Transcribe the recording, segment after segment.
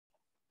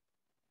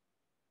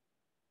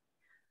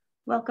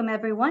Welcome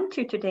everyone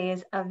to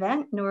today's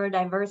event,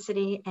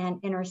 Neurodiversity and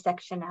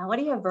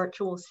Intersectionality, a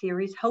virtual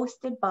series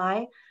hosted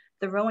by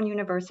the Rowan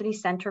University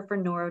Center for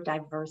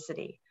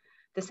Neurodiversity.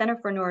 The Center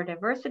for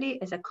Neurodiversity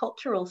is a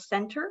cultural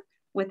center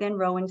within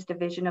Rowan's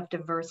Division of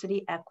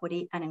Diversity,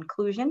 Equity, and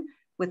Inclusion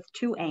with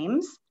two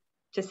aims: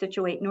 to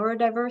situate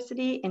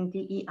neurodiversity in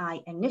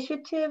DEI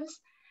initiatives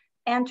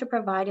and to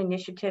provide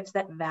initiatives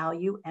that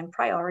value and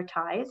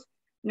prioritize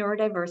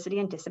neurodiversity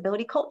and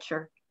disability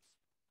culture.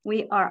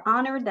 We are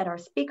honored that our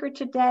speaker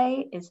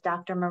today is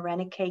Dr.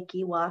 Morénike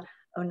Giwa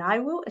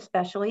Onaiwu,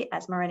 especially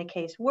as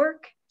Morénike's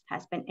work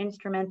has been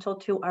instrumental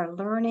to our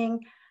learning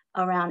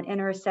around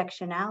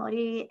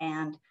intersectionality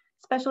and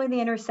especially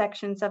the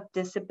intersections of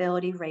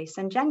disability, race,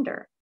 and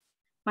gender.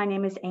 My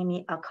name is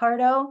Amy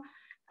Accardo.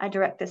 I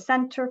direct the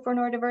Center for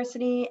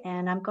Neurodiversity,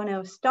 and I'm going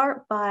to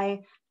start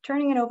by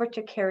turning it over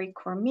to Carrie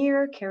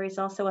Cormier. Carrie's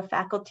also a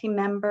faculty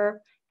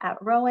member at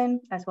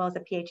Rowan, as well as a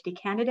PhD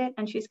candidate,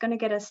 and she's going to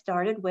get us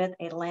started with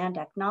a land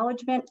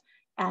acknowledgement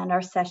and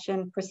our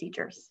session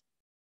procedures.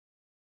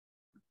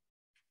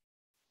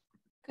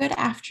 Good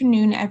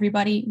afternoon,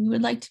 everybody. We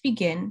would like to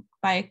begin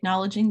by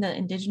acknowledging the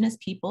Indigenous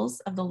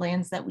peoples of the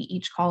lands that we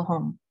each call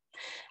home.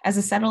 As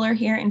a settler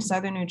here in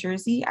Southern New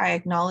Jersey, I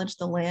acknowledge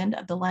the land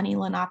of the Lenni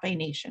Lenape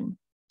Nation.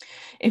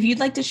 If you'd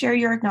like to share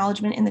your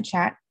acknowledgement in the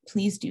chat,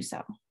 please do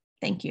so.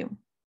 Thank you.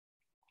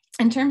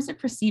 In terms of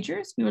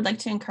procedures, we would like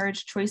to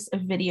encourage choice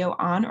of video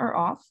on or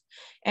off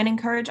and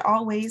encourage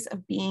all ways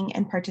of being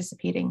and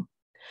participating.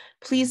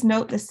 Please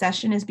note the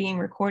session is being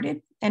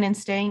recorded, and in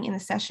staying in the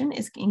session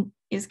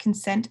is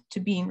consent to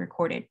being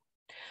recorded.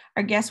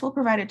 Our guests will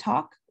provide a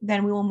talk,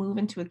 then we will move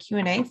into a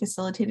Q&A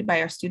facilitated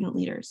by our student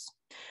leaders.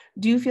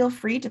 Do feel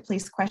free to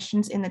place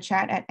questions in the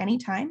chat at any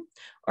time,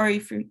 or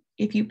if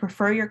you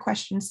prefer your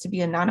questions to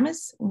be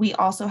anonymous, we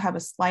also have a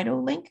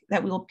Slido link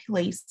that we will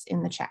place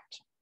in the chat.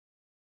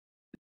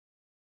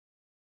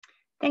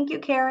 Thank you,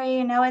 Carrie.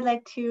 And now I'd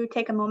like to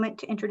take a moment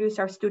to introduce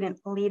our student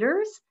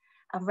leaders.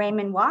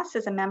 Raymond Wass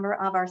is a member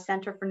of our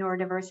Center for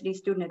Neurodiversity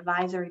Student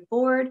Advisory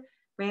Board.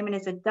 Raymond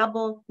is a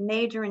double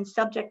major in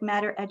subject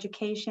matter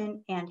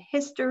education and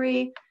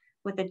history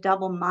with a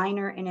double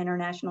minor in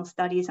international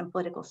studies and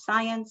political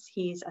science.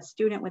 He's a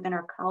student within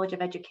our College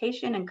of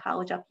Education and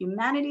College of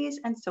Humanities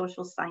and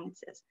Social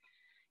Sciences.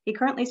 He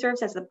currently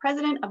serves as the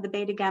president of the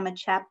Beta Gamma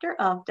chapter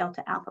of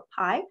Delta Alpha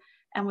Pi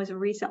and was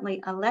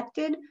recently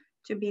elected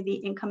to be the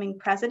incoming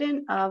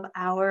president of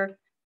our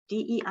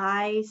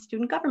DEI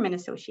Student Government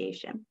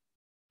Association.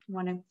 You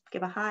want to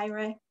give a hi,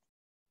 Ray?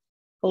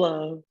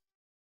 Hello.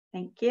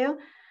 Thank you.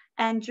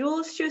 And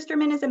Jules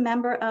Schusterman is a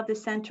member of the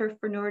Center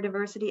for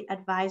Neurodiversity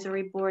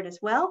Advisory Board as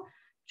well.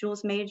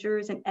 Jules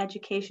majors in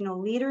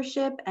educational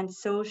leadership and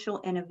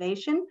social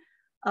innovation,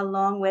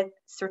 along with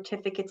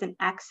certificates in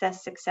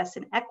access, success,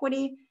 and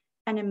equity,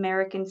 and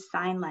American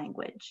Sign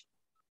Language.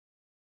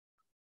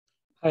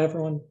 Hi,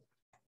 everyone.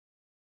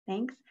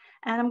 Thanks.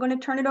 And I'm going to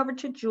turn it over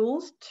to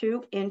Jules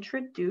to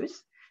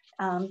introduce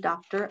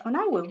Dr.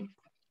 Onaiwu.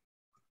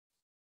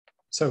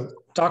 So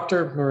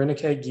Dr.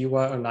 Morénike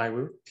Giwa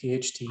Onaiwu,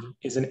 PhD,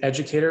 is an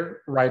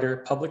educator,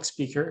 writer, public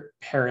speaker,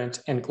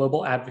 parent, and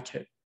global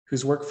advocate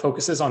whose work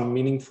focuses on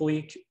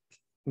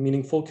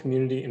meaningful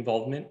community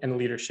involvement and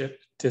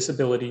leadership,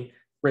 disability,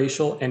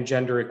 racial and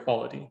gender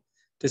equality,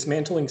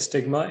 dismantling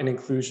stigma and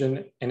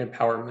inclusion and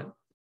empowerment.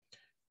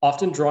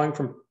 Often drawing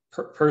from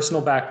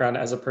personal background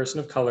as a person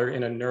of color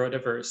in a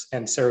neurodiverse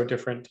and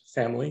serodifferent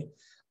family,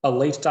 a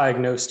late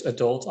diagnosed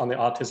adult on the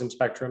autism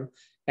spectrum,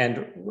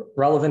 and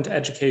relevant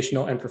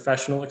educational and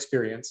professional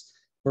experience,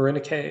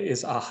 Morénike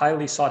is a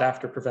highly sought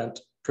after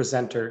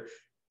presenter,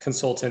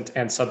 consultant,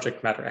 and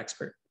subject matter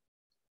expert.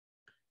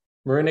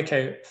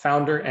 Morénike,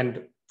 founder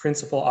and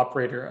principal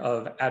operator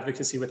of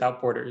Advocacy Without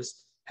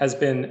Borders, has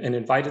been an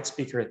invited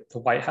speaker at the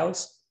White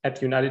House, at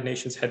the United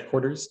Nations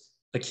headquarters,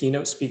 a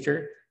keynote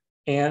speaker,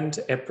 and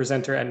a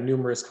presenter at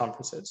numerous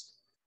conferences,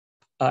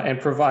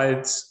 and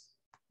provides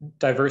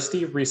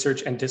diversity,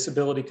 research, and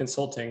disability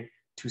consulting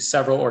to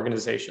several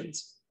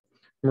organizations.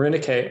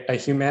 Morénike, a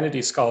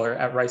humanities scholar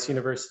at Rice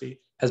University,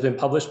 has been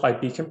published by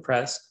Beacon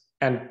Press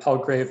and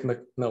Palgrave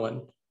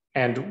Macmillan,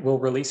 and will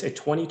release a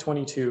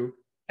 2022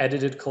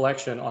 edited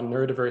collection on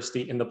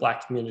neurodiversity in the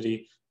Black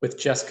community with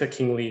Jessica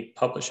Kingley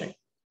Publishing.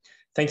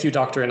 Thank you,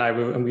 Dr.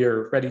 Onaiwu, and we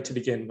are ready to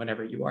begin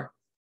whenever you are.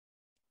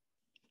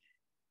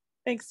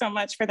 Thanks so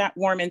much for that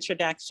warm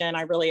introduction.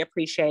 I really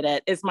appreciate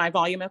it. Is my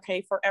volume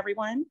okay for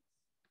everyone?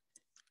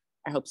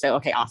 I hope so.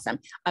 Okay, awesome.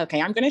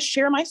 Okay, I'm going to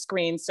share my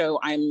screen. So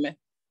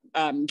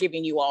I'm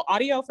giving you all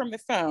audio from the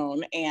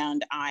phone,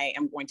 and I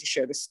am going to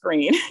share the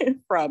screen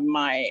from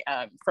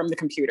the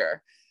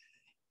computer.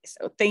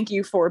 So thank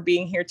you for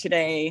being here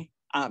today.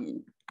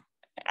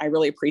 I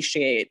really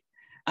appreciate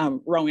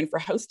Rowan for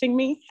hosting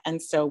me.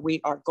 And so we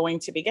are going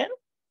to begin.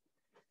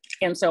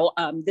 And so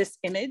this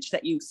image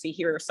that you see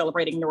here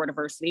celebrating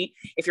neurodiversity,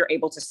 if you're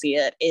able to see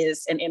it,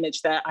 is an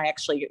image that I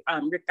actually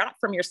got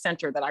from your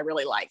center that I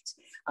really liked,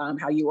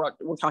 how you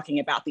were talking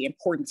about the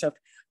importance of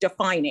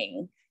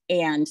defining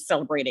and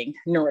celebrating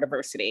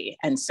neurodiversity.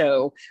 And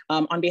so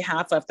on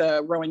behalf of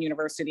the Rowan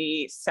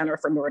University Center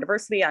for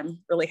Neurodiversity, I'm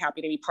really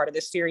happy to be part of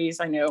this series.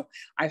 I know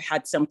I've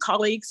had some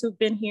colleagues who've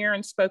been here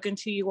and spoken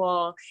to you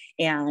all.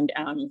 And,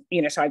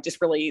 so I'm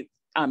just really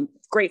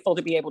grateful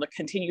to be able to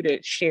continue to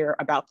share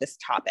about this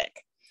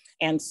topic.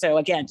 And so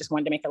again, just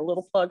wanted to make a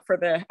little plug for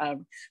the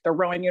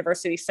Rowan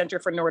University Center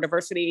for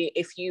Neurodiversity.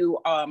 If you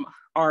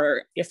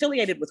are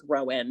affiliated with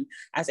Rowan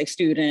as a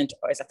student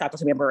or as a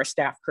faculty member or a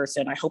staff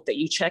person, I hope that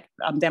you check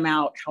them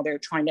out, how they're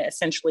trying to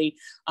essentially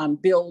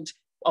build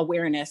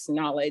awareness,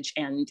 knowledge,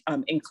 and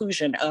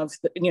inclusion of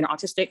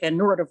autistic and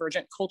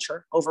neurodivergent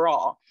culture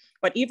overall.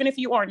 But even if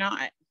you are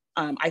not,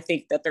 I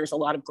think that there's a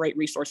lot of great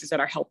resources that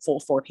are helpful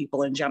for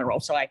people in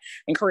general. So I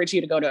encourage you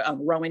to go to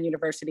Rowan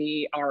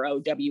University,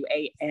 ROWAN,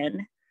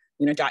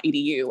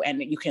 .edu,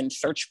 and you can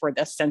search for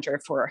the Center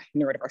for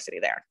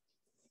Neurodiversity there.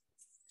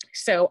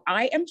 So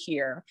I am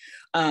here.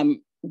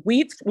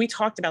 We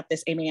talked about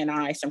this, Amy and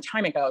I, some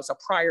time ago, so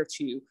prior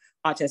to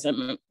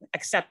Autism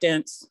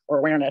Acceptance or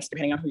Awareness,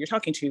 depending on who you're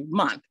talking to,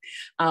 month.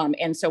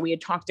 And so we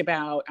had talked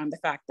about the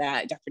fact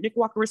that Dr. Nick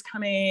Walker was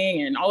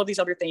coming and all of these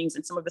other things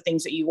and some of the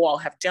things that you all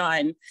have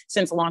done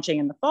since launching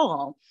in the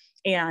fall.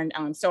 And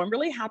so I'm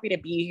really happy to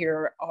be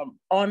here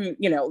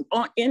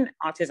in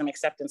Autism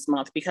Acceptance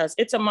Month, because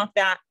it's a month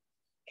that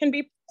can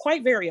be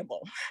quite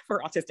variable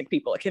for autistic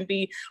people.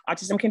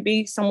 Autism can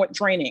be somewhat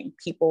draining.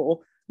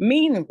 People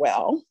mean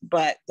well,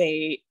 but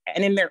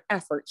in their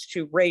efforts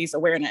to raise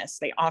awareness,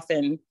 they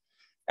often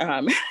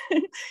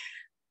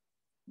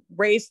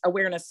raise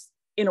awareness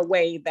in a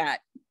way that,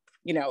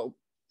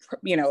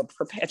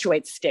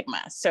 perpetuates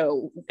stigma.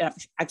 So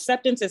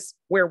acceptance is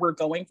where we're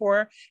going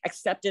for.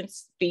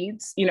 Acceptance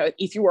feeds,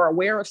 if you are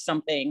aware of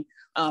something,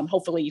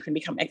 hopefully you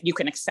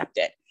can accept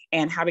it.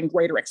 And having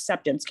greater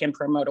acceptance can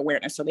promote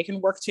awareness. So they can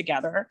work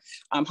together,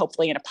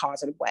 hopefully in a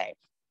positive way.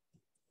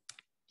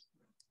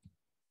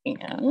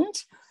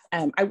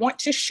 And I want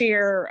to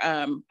share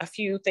a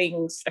few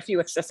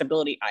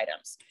accessibility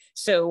items.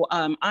 So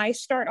I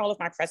start all of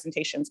my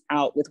presentations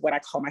out with what I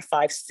call my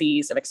 5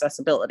 C's of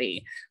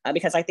accessibility,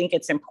 because I think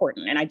it's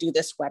important. And I do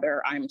this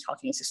whether I'm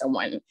talking to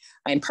someone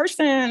in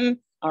person,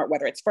 or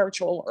whether it's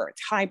virtual or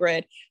it's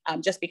hybrid,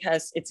 just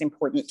because it's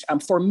important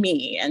for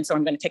me. And so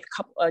I'm going to take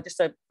just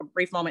a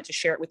brief moment to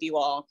share it with you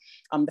all,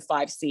 the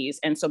 5 C's.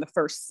 And so the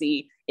first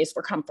C is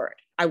for comfort.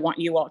 I want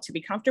you all to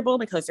be comfortable,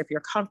 because if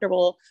you're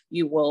comfortable,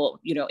 you will,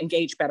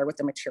 engage better with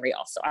the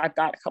material. So I've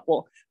got a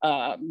couple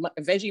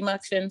veggie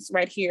muffins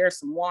right here,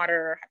 some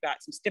water, I've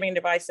got some stimming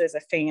devices, a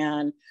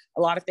fan,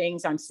 a lot of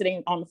things. I'm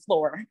sitting on the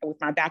floor with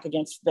my back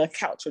against the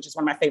couch, which is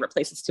one of my favorite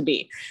places to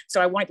be. So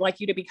I would like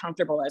you to be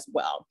comfortable as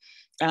well.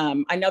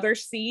 Another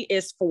C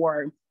is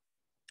for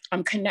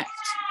connect.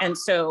 And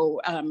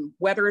so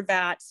whether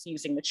that's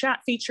using the chat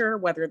feature,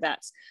 whether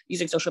that's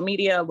using social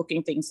media,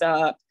 looking things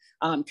up,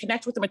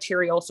 connect with the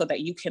material so that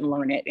you can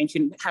learn it and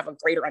can have a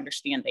greater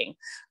understanding.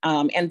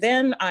 And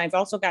then I've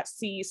also got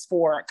C's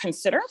for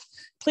consider.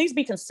 Please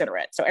be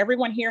considerate. So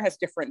everyone here has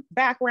different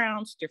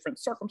backgrounds, different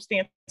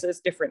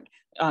circumstances, different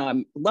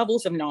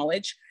levels of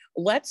knowledge.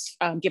 Let's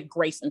give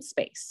grace and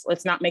space.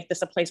 Let's not make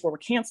this a place where we're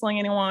canceling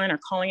anyone or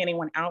calling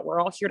anyone out.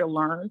 We're all here to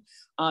learn.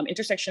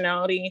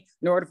 Intersectionality,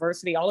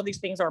 neurodiversity, all of these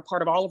things are a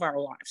part of all of our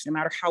lives, no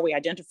matter how we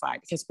identify,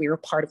 because we are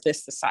part of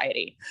this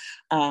society.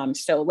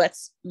 So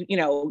let's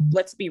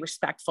be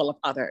respectful of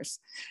others.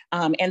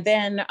 And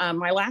then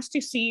my last 2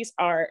 C's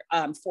are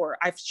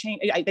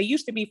they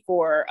used to be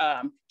for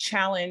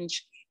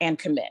challenge and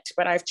commit,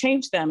 but I've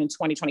changed them in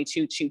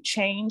 2022 to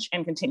change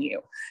and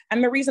continue.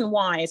 And the reason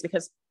why is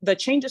because the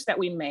changes that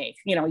we make,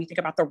 you think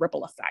about the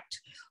ripple effect.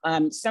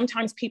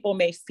 Sometimes people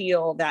may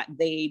feel that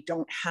they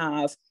don't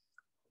have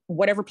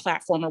whatever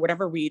platform or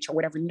whatever reach or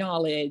whatever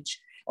knowledge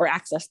or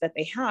access that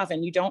they have,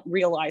 and you don't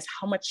realize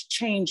how much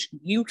change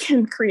you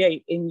can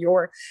create in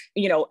your,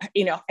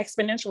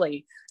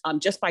 exponentially,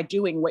 just by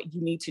doing what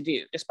you need to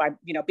do, just by,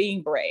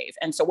 being brave.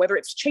 And so whether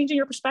it's changing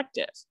your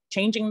perspective,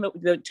 changing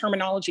the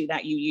terminology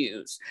that you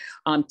use,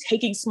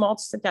 taking small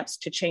steps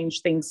to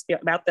change things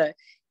about the,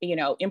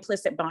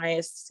 implicit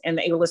bias and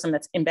the ableism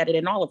that's embedded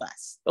in all of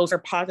us. Those are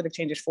positive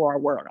changes for our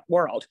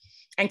world,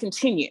 and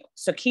continue.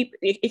 So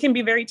it can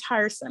be very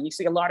tiresome. You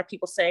see a lot of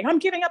people saying, I'm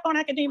giving up on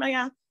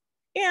academia.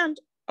 And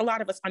a lot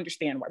of us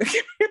understand why they're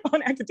giving up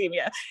on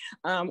academia.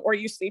 Or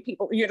you see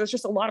people, there's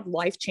just a lot of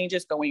life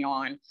changes going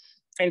on.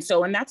 And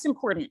that's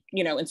important,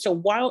 and so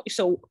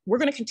we're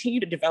going to continue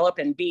to develop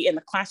and be in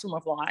the classroom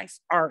of life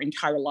our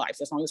entire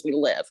lives, as long as we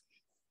live.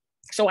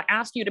 So I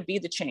ask you to be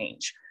the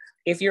change.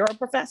 If you're a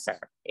professor,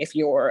 if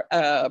you're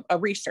a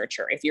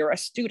researcher, if you're a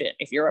student,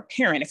 if you're a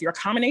parent, if you're a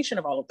combination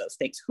of all of those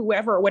things,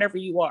 whoever, whatever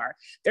you are,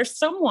 there's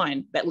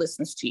someone that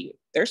listens to you.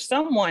 There's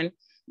someone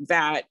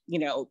that,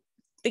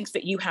 thinks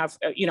that you have,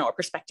 a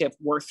perspective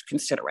worth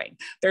considering.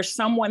 There's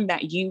someone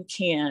that you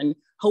can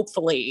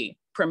hopefully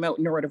promote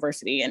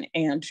neurodiversity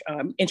and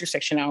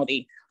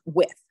intersectionality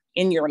with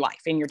in your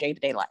life, in your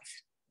day-to-day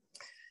life.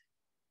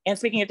 And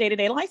speaking of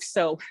day-to-day life,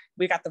 so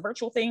we got the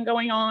virtual thing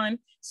going on.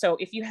 So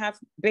if you have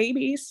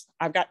babies,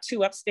 I've got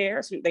 2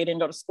 upstairs. They didn't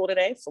go to school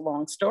today. It's a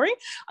long story.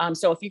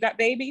 So if you got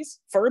babies,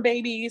 fur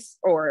babies,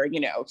 or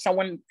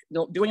someone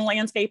doing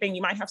landscaping,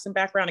 you might have some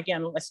background.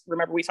 Again, let's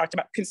remember we talked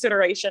about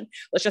consideration.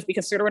 Let's just be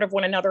considerate of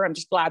one another. I'm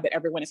just glad that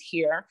everyone is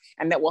here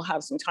and that we'll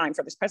have some time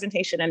for this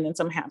presentation and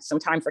then have some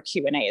time for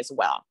Q&A as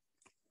well.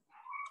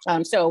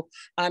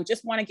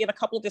 Just want to give a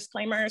couple of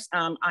disclaimers.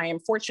 I am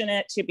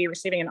fortunate to be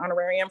receiving an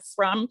honorarium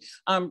from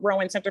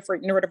Rowan Center for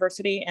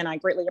Neurodiversity, and I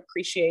greatly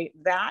appreciate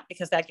that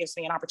because that gives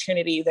me an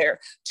opportunity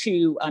there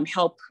to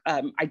help.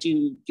 I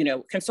do,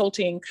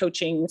 consulting,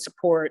 coaching,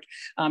 support.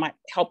 I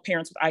help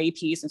parents with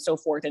IEPs and so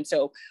forth. And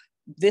so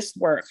this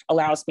work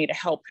allows me to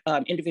help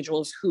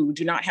individuals who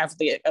do not have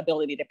the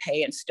ability to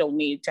pay and still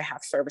need to have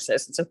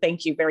services. And so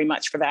thank you very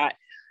much for that.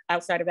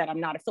 Outside of that, I'm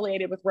not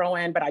affiliated with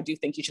Rowan, but I do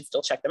think you should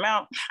still check them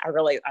out. I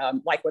really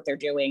like what they're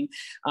doing.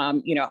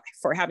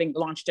 For having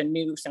launched a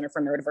new Center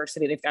for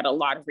Neurodiversity, they've got a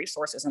lot of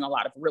resources and a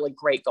lot of really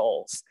great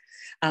goals.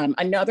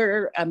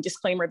 Another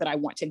disclaimer that I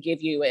want to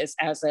give you is,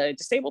 as a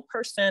disabled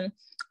person,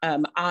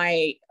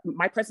 my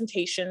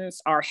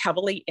presentations are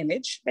heavily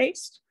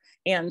image-based.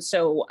 And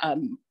so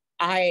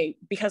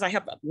because I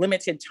have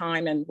limited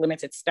time and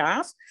limited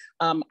staff,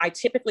 I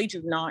typically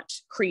do not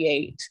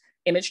create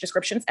image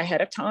descriptions ahead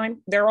of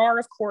time. There are,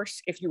 of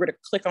course, if you were to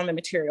click on the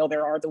material,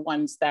 there are the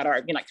ones that are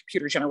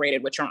computer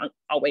generated, which aren't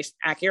always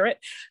accurate.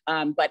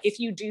 But if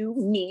you do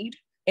need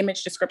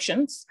image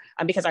descriptions,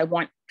 because I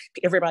want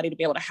everybody to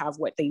be able to have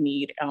what they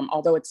need,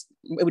 although it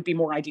would be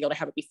more ideal to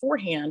have it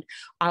beforehand,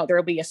 there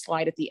will be a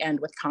slide at the end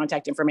with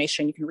contact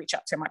information. You can reach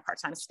out to my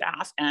part-time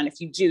staff, and if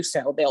you do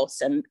so,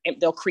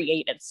 they'll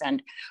create and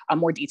send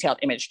more detailed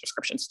image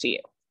descriptions to you.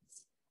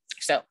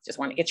 So just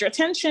want to get your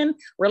attention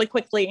really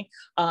quickly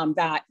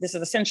that this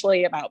is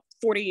essentially about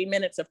 40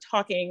 minutes of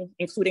talking,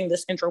 including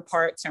this intro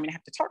part. So I'm going to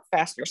have to talk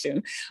faster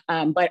soon.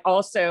 But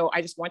also,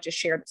 I just want to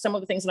share that some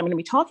of the things that I'm going to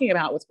be talking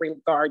about with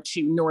regard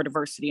to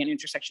neurodiversity and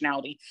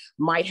intersectionality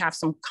might have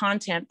some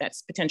content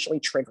that's potentially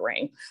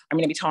triggering. I'm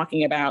going to be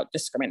talking about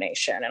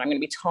discrimination, and I'm going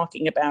to be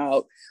talking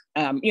about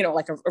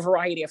like a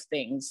variety of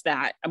things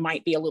that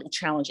might be a little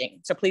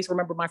challenging. So please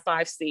remember my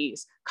 5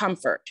 C's.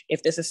 Comfort.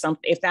 If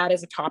that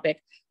is a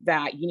topic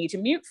that you need to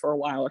mute for a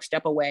while or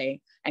step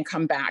away and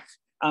come back,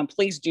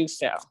 please do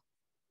so.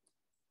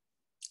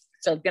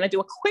 So I'm going to do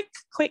a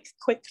quick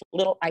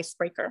little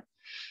icebreaker.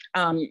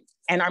 And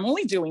I'm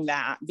only doing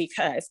that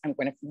because I'm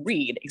going to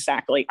read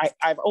exactly.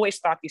 I've always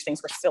thought these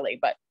things were silly,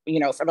 but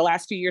for the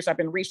last few years, I've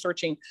been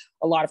researching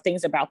a lot of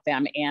things about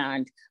them,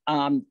 and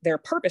their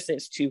purpose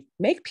is to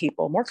make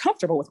people more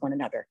comfortable with one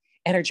another,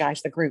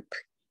 energize the group,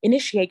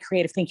 initiate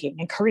creative thinking,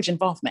 encourage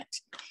involvement.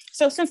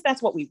 So since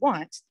that's what we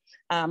want,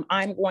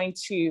 I'm going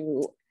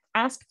to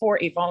ask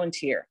for a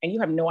volunteer, and you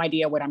have no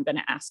idea what I'm going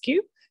to ask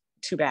you.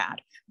 Too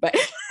bad, but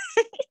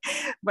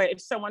but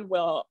if someone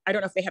will, I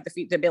don't know if they have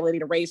the ability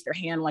to raise their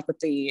hand like with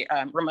the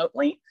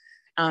remotely.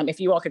 If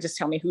you all could just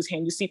tell me whose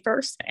hand you see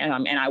first,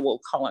 and I will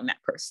call on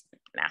that person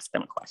and ask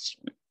them a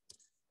question.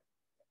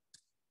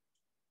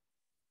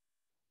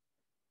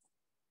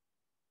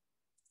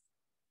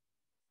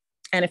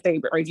 And if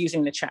they are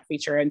using the chat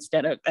feature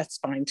instead of, that's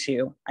fine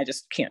too. I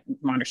just can't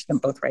monitor them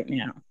both right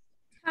now.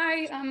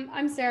 Hi,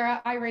 I'm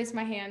Sarah. I raised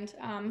my hand.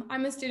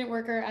 I'm a student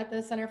worker at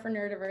the Center for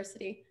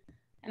Neurodiversity.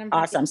 And I'm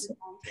awesome.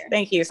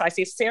 Thank you. So I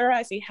see Sarah,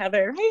 I see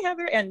Heather. Hey,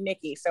 Heather, and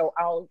Nikki. So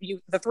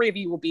the 3 of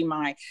you will be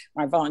my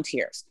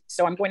volunteers.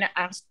 So I'm going to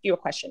ask you a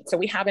question. So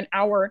we have an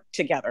hour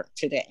together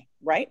today,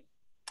 right?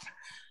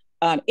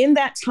 In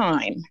that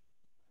time,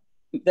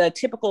 the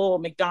typical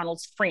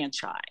McDonald's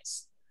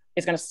franchise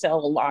is going to sell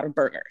a lot of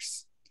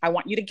burgers. I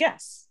want you to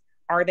guess.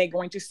 Are they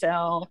going to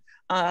sell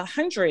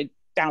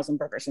 100,000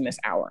 burgers in this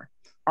hour?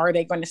 Are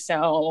they going to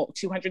sell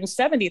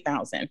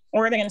 270,000?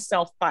 Or are they going to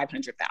sell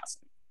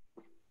 500,000?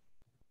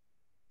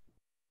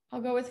 I'll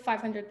go with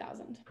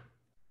 500,000.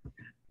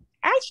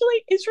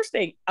 Actually,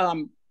 interesting.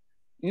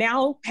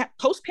 Now,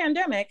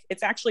 post-pandemic,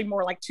 it's actually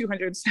more like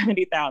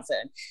 270,000.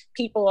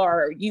 People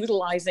are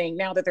utilizing,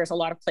 now that there's a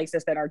lot of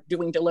places that are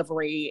doing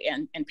delivery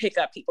and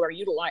pickup, people are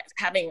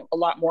having a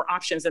lot more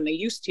options than they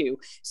used to.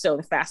 So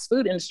the fast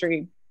food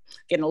industry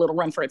getting a little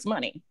run for its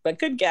money, but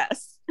good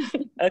guess.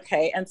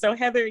 Okay, and so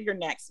Heather, you're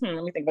next.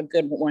 Let me think of a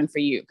good one for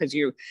you, because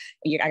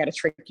I got to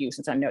trick you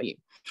since I know you.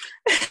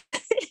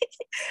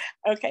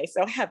 Okay,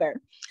 so Heather,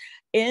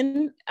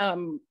 in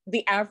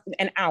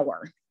an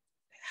hour,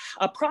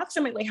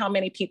 approximately how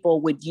many people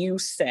would you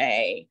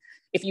say,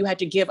 if you had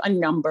to give a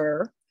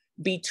number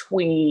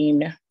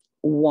between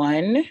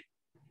 1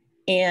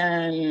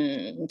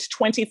 and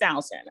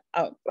 20,000,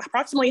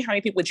 approximately how many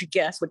people would you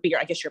guess would be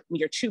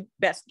your 2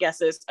 best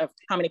guesses of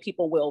how many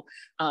people will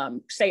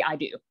say I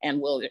do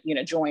and will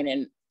join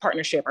in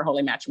partnership or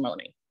holy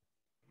matrimony?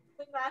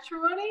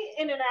 Matrimony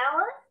in an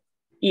hour?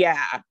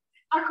 Yeah.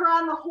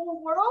 Around the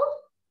whole world?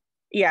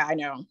 Yeah, I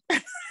know.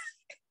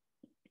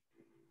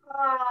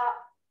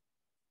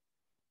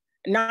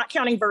 not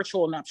counting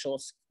virtual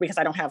nuptials, because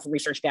I don't have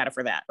research data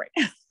for that right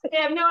now.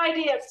 I have no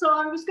idea. So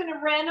I'm just going to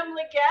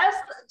randomly guess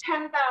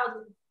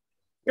 10,000.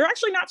 You're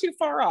actually not too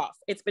far off.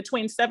 It's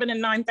between 7,000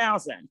 and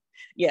 9,000.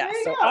 Yeah,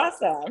 so go.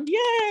 Awesome. Yay.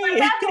 But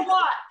that's a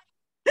lot.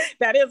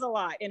 That is a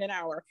lot in an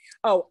hour.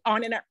 Oh,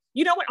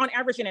 you know what, on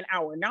average in an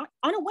hour, not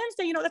on a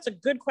Wednesday, you know, that's a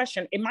good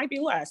question. It might be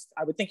less.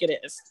 I would think it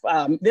is.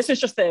 This is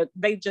just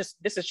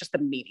the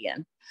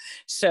median.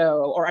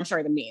 So, or I'm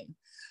sorry, the mean.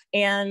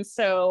 And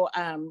so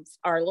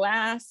our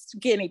last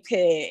guinea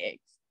pig.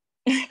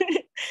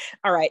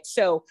 All right,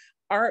 so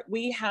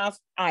we have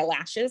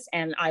eyelashes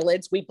and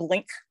eyelids. We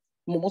blink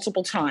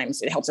multiple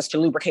times. It helps us to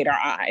lubricate our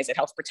eyes. It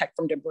helps protect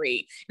from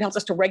debris. It helps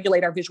us to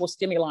regulate our visual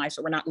stimuli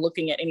so we're not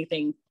looking at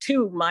anything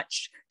too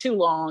much, too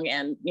long,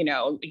 and, you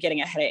know,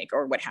 getting a headache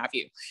or what have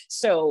you.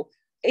 So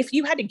if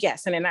you had to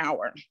guess in an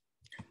hour,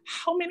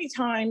 how many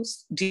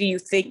times do you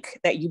think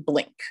that you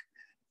blink?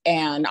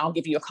 And I'll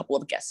give you a couple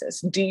of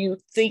guesses. Do you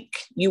think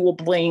you will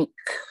blink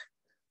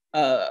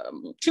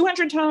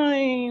 200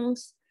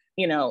 times,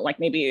 you know, like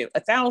maybe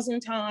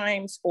 1,000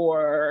 times,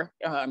 or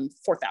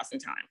 4,000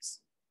 times?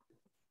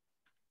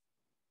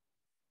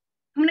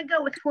 I'm going to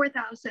go with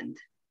 4,000.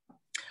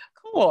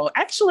 Cool.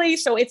 Actually,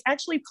 so it's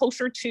actually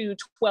closer to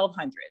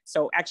 1,200.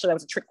 So actually, that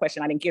was a trick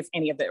question. I didn't give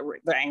any of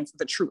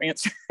the true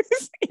answers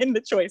in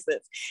the choices.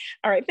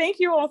 All right. Thank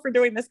you all for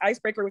doing this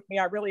icebreaker with me.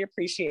 I really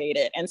appreciate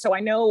it. And so I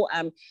know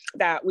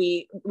that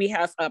we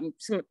have some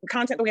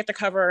content that we have to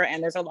cover,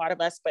 and there's a lot of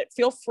us, but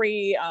feel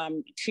free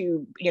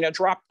to, you know,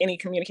 drop any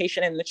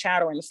communication in the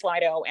chat or in the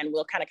Slido, and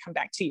we'll kind of come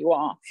back to you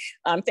all.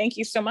 Thank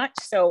you so much.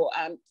 So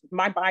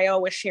my bio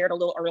was shared a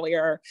little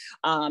earlier.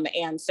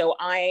 And so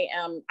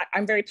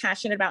I'm very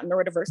passionate about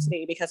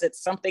neurodiversity because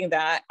it's something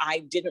that I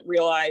didn't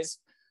realize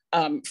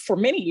for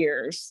many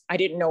years. I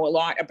didn't know a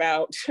lot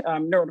about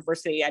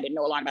neurodiversity. I didn't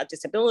know a lot about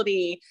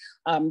disability.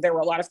 There were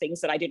a lot of things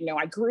that I didn't know.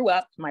 I grew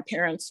up, my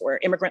parents were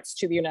immigrants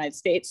to the United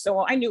States.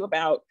 So I knew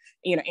about,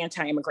 you know,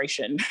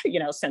 anti-immigration, you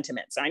know,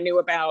 sentiments. I knew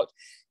about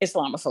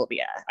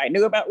Islamophobia. I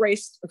knew about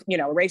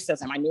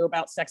racism. I knew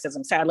about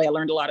sexism. Sadly, I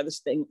learned a lot of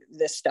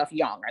this stuff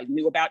young. I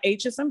knew about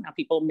ageism, how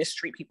people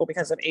mistreat people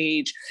because of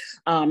age.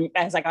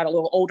 As I got a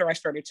little older, I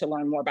started to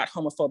learn more about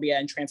homophobia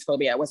and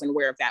transphobia. I wasn't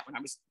aware of that when I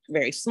was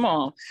very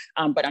small,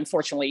 but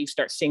unfortunately, you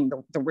start seeing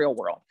the real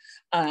world.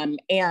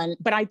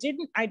 But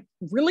I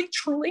really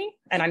truly,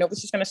 and I know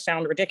this is going to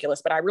sound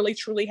ridiculous, but I really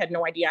truly had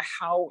no idea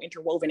how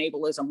interwoven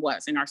ableism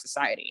was in our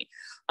society.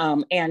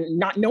 And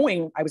not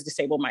knowing I was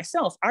disabled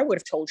myself, I would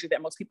have told you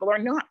that most people are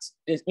not,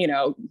 you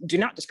know, do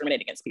not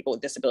discriminate against people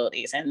with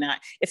disabilities, and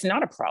that it's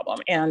not a problem.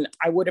 And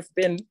I would have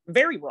been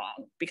very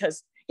wrong,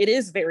 because it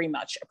is very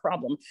much a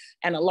problem.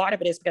 And a lot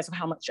of it is because of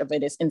how much of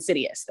it is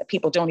insidious that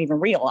people don't even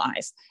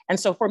realize. And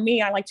so for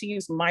me, I like to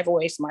use my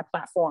voice, my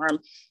platform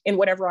in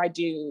whatever I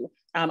do.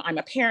 I'm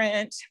a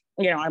parent.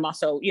 You know, I'm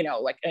also, you know,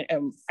 like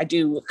I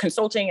do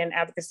consulting and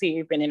advocacy.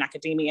 I've been in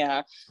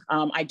academia.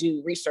 I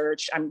do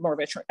research. I'm more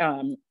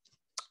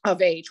of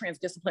a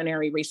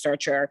transdisciplinary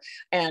researcher.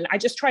 And I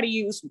just try to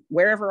use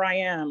wherever I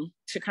am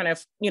to kind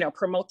of, you know,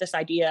 promote this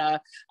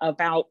idea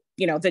about,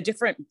 you know, the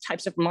different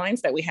types of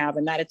minds that we have,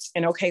 and that it's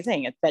an okay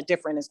thing, that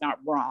different is not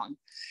wrong.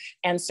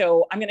 And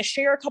so I'm going to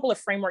share a couple of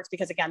frameworks,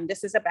 because again,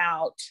 this is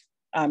about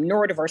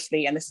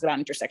neurodiversity, and this is about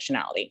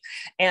intersectionality.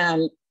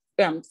 And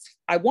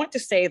I want to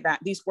say that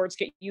these words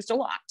get used a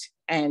lot,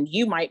 and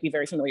you might be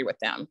very familiar with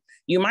them.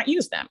 You might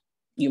use them.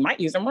 You might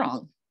use them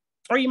wrong,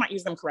 or you might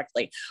use them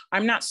correctly.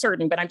 I'm not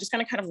certain, but I'm just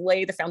going to kind of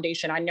lay the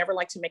foundation. I never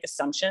like to make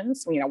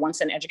assumptions. You know,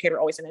 once an educator,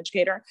 always an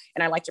educator.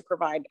 And I like to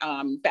provide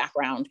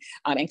background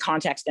and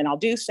context, and I'll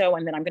do so.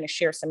 And then I'm going to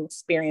share some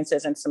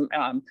experiences and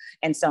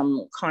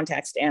some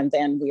context, and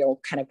then we'll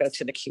kind of go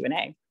to the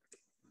Q&A.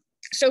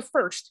 So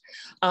first,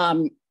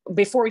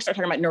 before we start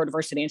talking about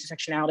neurodiversity and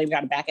intersectionality, we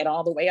got to back it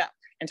all the way up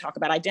and talk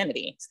about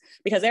identities,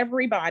 because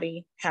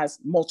everybody has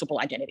multiple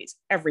identities,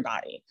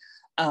 everybody.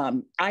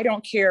 I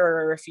don't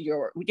care if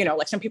you're, you know,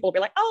 like some people will be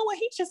like, oh, well,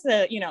 he's just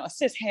a, you know, a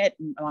cishet,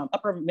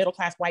 upper middle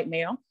class white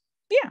male.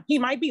 Yeah, he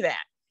might be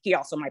that. He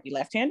also might be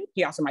left-handed.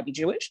 He also might be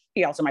Jewish.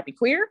 He also might be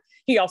queer.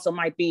 He also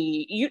might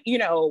be,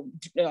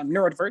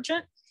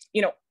 neurodivergent.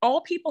 You know,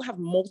 all people have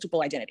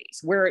multiple identities.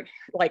 Where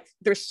like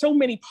there's so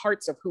many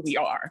parts of who we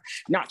are,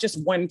 not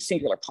just one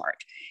singular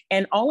part.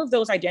 And all of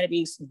those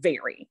identities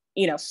vary.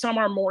 You know, some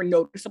are more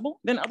noticeable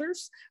than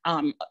others.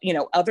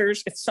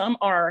 Others, if some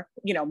are,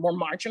 you know, more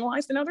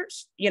marginalized than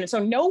others. You know, so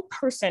no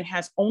person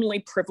has only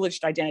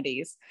privileged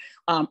identities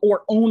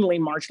or only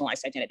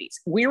marginalized identities.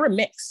 We're a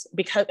mix,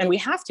 and we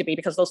have to be,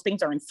 because those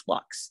things are in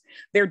flux.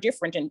 They're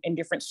different in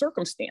different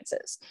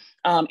circumstances.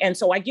 And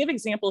so I give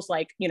examples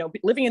like, you know,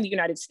 living in the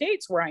United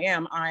States where I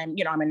am, I'm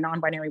a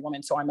non-binary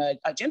woman, so I'm a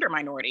gender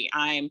minority.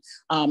 I'm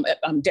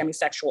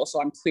demisexual,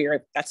 so I'm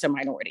queer, that's a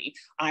minority.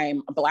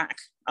 I'm Black,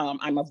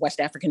 I'm of West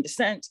African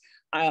descent.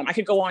 I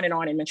could go on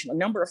and mention a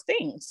number of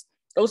things.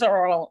 Those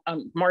are all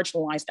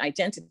marginalized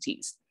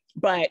identities.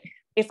 But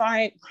if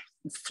I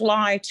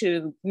fly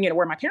to, you know,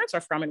 where my parents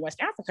are from in West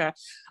Africa,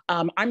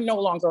 I'm no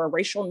longer a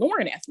racial nor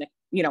an ethnic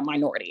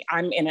minority.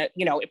 I'm in a,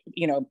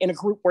 in a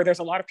group where there's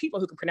a lot of people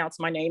who can pronounce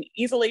my name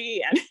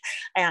easily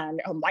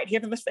and might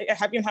even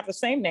have the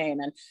same name.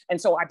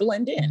 And so I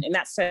blend in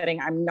that setting.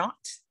 I'm not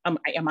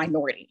a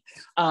minority.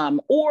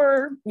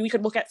 Or we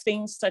could look at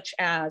things such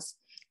as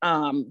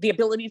the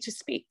ability to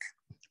speak.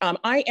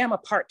 I am a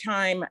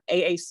part-time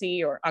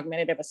AAC or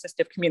augmentative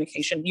assistive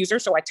communication user,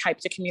 so I type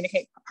to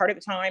communicate part of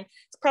the time.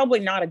 It's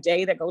probably not a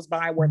day that goes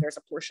by where there's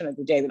a portion of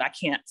the day that I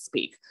can't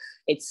speak.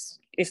 It's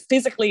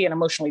physically and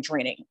emotionally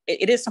draining.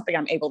 It is something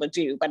I'm able to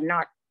do, but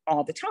not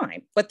all the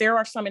time. But there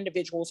are some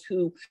individuals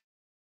who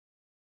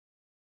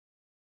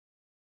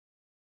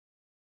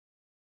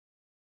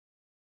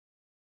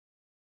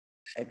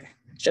I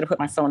should have put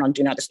my phone on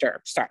do not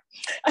disturb, sorry.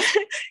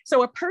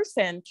 So a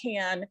person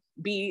can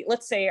be,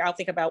 let's say, I'll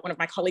think about one of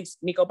my colleagues,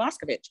 Nico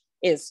Boscovich,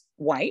 is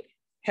white,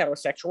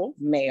 heterosexual,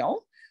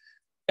 male,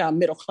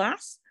 middle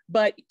class,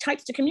 but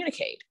types to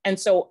communicate. And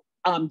so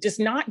does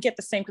not get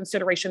the same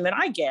consideration that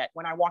I get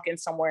when I walk in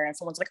somewhere and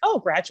someone's like, oh,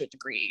 graduate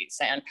degrees,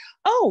 and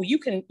oh, you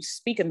can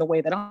speak in the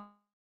way that I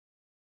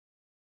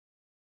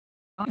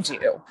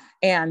do.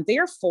 And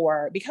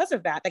therefore, because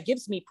of that, that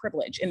gives me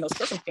privilege in those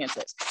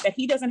circumstances that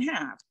he doesn't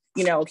have.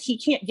 He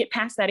can't get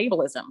past that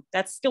ableism.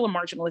 That's still a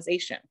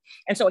marginalization.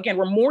 And so again,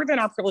 we're more than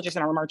our privileges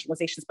and our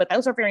marginalizations, but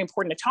those are very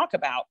important to talk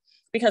about,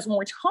 because when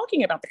we're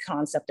talking about the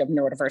concept of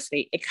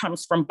neurodiversity, it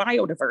comes from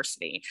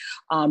biodiversity,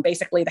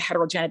 basically the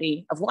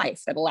heterogeneity of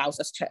life that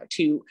allows us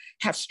to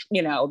have,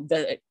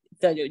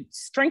 the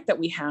strength that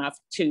we have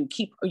to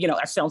keep,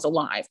 ourselves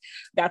alive.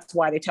 That's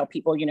why they tell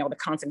people, the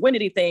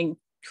consanguinity thing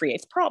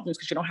creates problems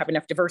because you don't have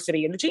enough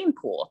diversity in the gene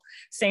pool.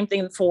 Same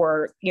thing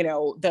for,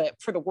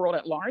 for the world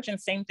at large, and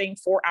same thing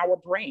for our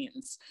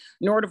brains.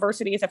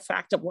 Neurodiversity is a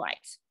fact of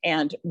life,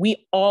 and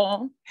we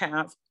all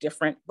have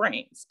different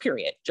brains,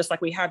 period. Just like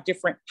we have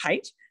different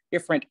height,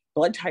 different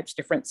blood types,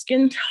 different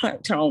skin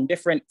tone,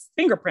 different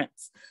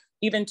fingerprints.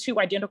 Even two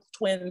identical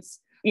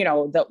twins,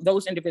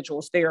 those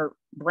individuals, their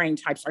brain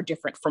types are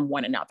different from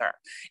one another.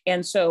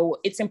 And so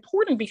it's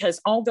important because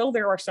although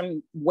there are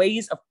some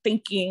ways of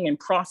thinking and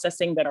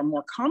processing that are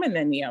more common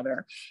than the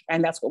other,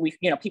 and that's what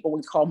people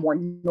would call more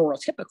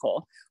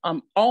neurotypical,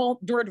 all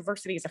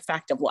neurodiversity is a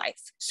fact of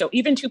life. So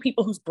even two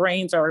people whose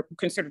brains are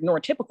considered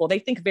neurotypical, they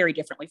think very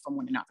differently from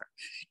one another.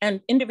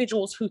 And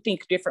individuals who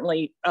think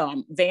differently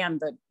than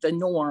the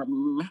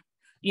norm,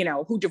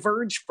 who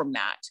diverge from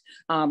that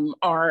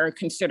are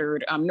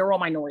considered neural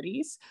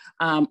minorities,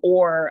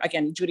 or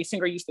again, Judy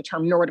Singer used the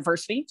term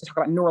neurodiversity to talk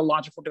about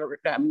neurological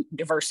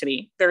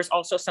diversity. There's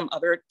also some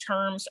other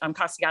terms.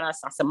 Kasiana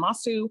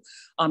Sasamasu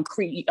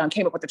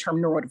came up with the term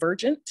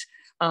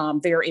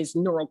neurodivergent. There is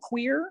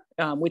neuroqueer,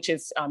 which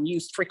is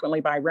used frequently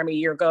by Remy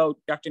Yergo,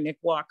 Dr. Nick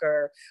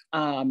Walker,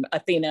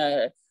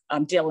 Athena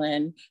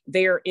Dylan.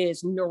 There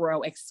is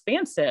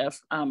neuroexpansive,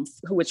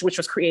 which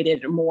was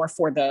created more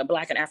for the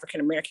Black and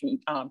African-American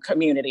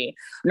community,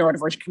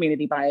 neurodivergent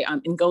community by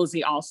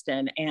Ngozi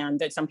Alston, and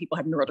that some people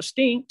have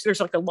neurodistinct. There's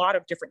like a lot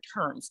of different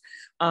terms,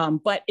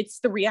 but it's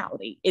the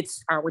reality,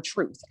 it's our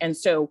truth. And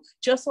so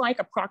just like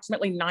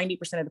approximately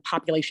 90% of the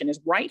population is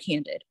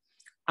right-handed,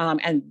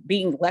 and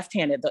being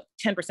left-handed, the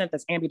 10%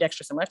 that's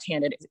ambidextrous and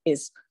left-handed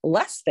is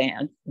less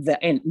than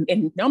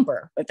in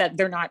number, but that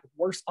they're not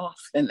worse off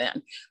than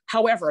them.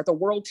 However, the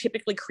world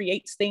typically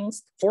creates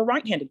things for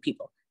right-handed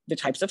people, the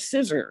types of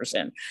scissors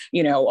and,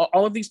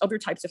 all of these other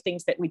types of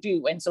things that we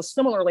do. And so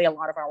similarly, a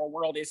lot of our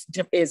world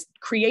is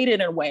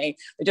created in a way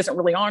that doesn't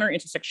really honor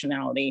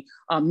intersectionality,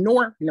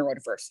 nor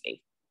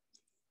neurodiversity.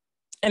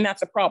 And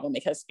that's a problem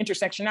because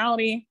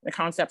intersectionality, the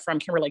concept from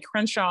Kimberly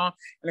Crenshaw, and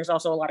there's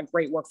also a lot of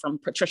great work from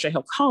Patricia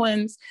Hill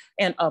Collins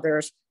and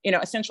others,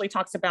 essentially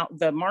talks about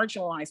the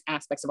marginalized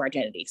aspects of our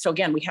identity. So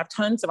again, we have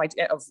tons of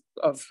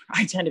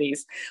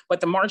identities, but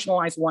the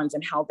marginalized ones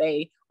and how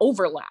they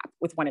overlap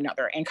with one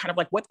another and kind of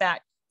like what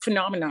that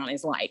phenomenon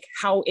is like,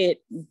 how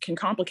it can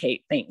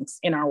complicate things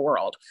in our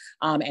world.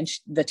 And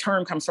the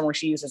term comes from where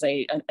she uses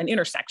an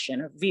intersection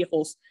of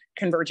vehicles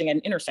converging at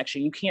an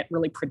intersection. You can't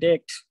really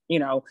predict,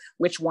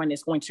 which one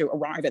is going to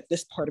arrive at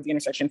this part of the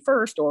intersection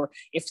first, or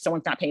if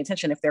someone's not paying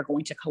attention, if they're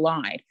going to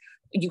collide.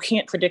 You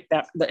can't predict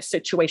the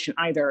situation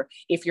either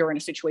if you're in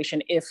a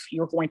situation, if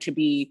you're going to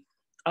be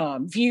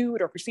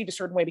viewed or perceived a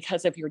certain way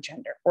because of your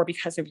gender or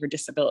because of your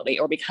disability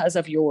or because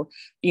of your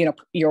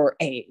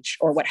age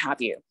or what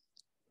have you.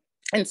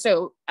 And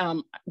so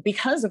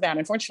because of that,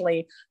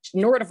 unfortunately,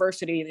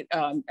 neurodiversity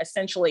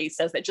essentially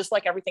says that just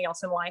like everything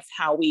else in life,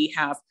 how we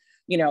have,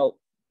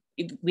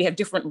 we have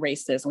different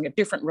races and we have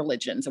different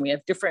religions and we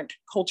have different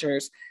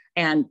cultures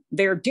and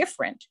they're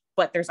different,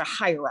 but there's a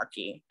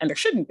hierarchy and there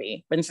shouldn't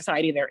be, but in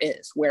society there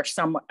is, where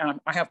some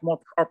I have more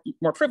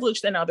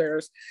privilege than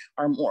others,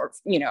 are more,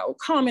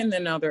 common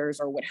than others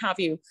or what have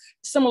you.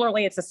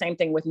 Similarly, it's the same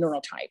thing with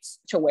neurotypes,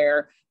 to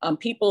where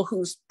people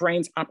whose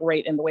brains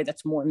operate in the way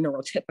that's more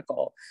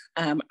neurotypical,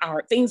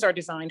 things are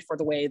designed for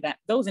the way that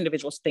those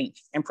individuals think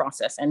and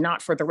process and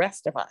not for the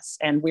rest of us.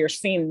 And we're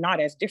seen not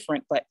as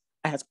different, but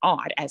as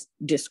odd, as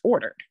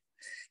disordered.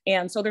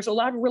 And so there's a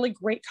lot of really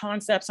great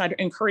concepts. I'd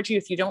encourage you,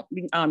 if you don't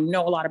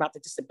know a lot about the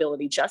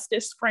disability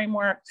justice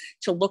framework,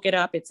 to look it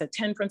up. It's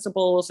 10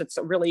 principles. It's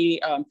a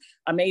really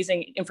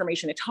amazing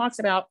information. It talks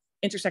about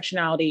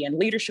intersectionality and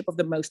leadership of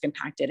the most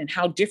impacted and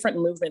how different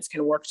movements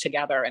can work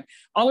together, and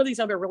all of these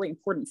other really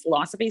important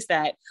philosophies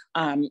that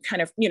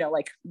kind of,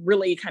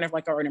 really kind of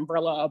like are an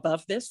umbrella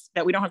above this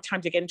that we don't have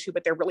time to get into,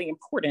 but they're really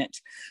important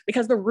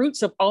because the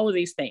roots of all of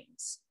these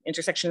things,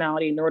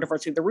 intersectionality,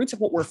 neurodiversity, the roots of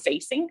what we're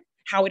facing,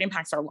 how it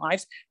impacts our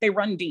lives, they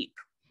run deep.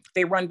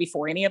 They run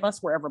before any of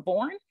us were ever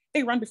born.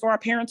 They run before our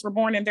parents were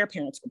born and their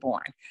parents were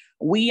born.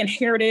 We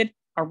inherited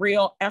a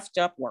real effed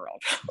up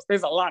world.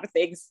 There's a lot of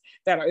things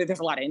there's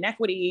a lot of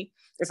inequity,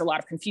 there's a lot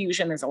of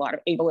confusion, there's a lot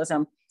of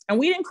ableism, and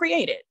we didn't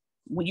create it.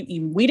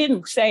 We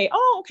didn't say,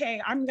 oh,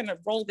 okay, I'm gonna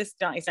roll this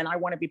dice and I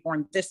wanna be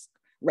born this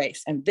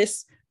race and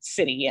this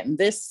city and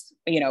this,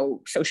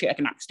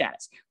 socioeconomic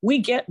status. We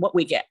get what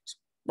we get,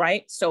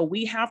 right? So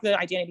we have the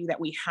identity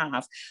that we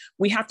have.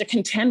 We have to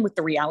contend with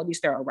the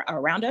realities that are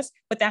around us,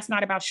 but that's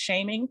not about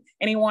shaming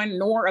anyone,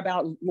 nor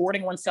about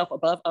lording oneself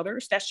above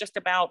others. That's just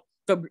about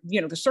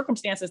the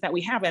circumstances that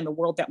we have in the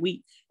world that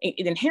we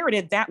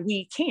inherited that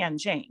we can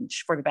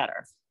change for the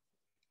better.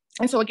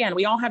 And so again,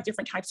 we all have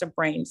different types of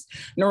brains.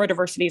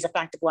 Neurodiversity is a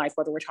fact of life,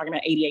 whether we're talking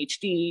about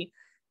ADHD,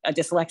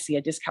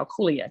 dyslexia,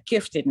 dyscalculia,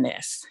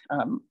 giftedness,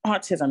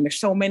 autism. There's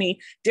so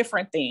many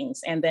different things.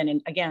 And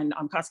then again,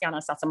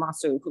 Kasiana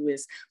Sasamasu, who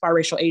is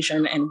biracial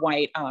Asian and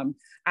white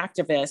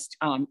activist,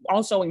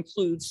 also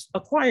includes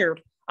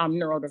acquired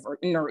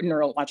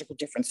neurological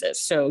differences.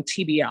 So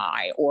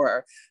TBI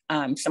or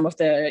some of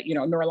the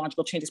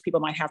neurological changes people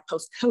might have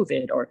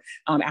post-COVID or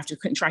after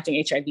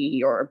contracting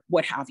HIV or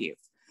what have you.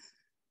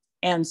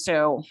 And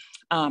so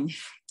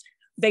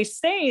they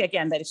say,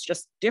 again, that it's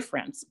just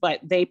difference, but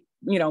they,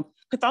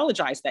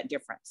 pathologize that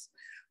difference.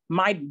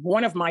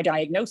 One of my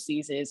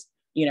diagnoses is,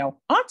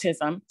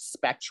 autism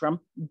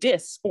spectrum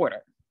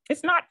disorder.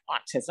 It's not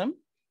autism.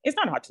 It's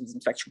not autism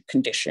spectrum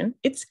condition.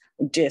 It's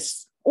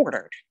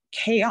disordered,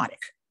 chaotic,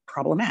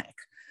 problematic.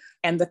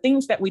 And the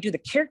things that we do, the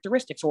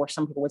characteristics, or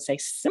some people would say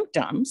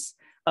symptoms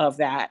of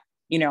that,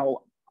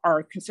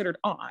 are considered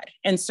odd.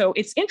 And so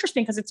it's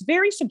interesting because it's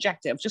very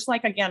subjective. Just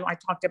like, again, I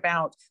talked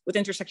about with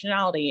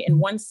intersectionality in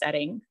one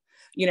setting,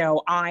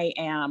 I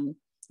am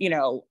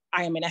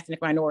an ethnic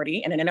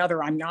minority, and in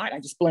another, I'm not. I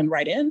just blend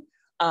right in.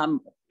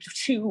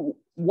 To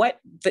what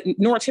the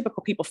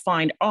neurotypical people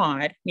find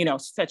odd,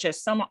 such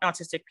as some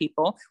autistic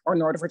people or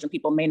neurodivergent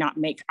people may not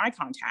make eye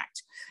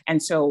contact.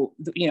 And so,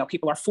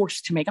 people are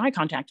forced to make eye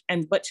contact.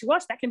 But to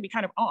us, that can be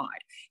kind of odd.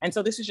 And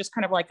so this is just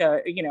kind of like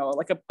a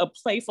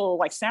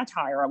playful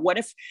satire. What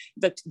if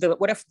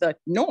the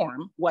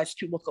norm was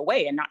to look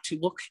away and not to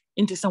look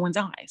into someone's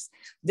eyes?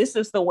 This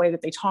is the way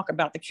that they talk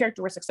about the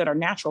characteristics that are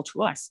natural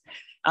to us,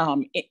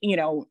 in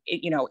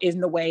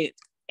the way,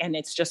 and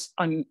it's just,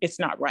 it's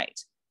not right.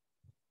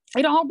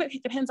 It all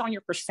depends on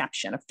your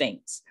perception of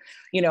things.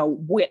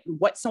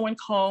 What someone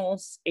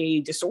calls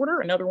a disorder,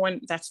 another one,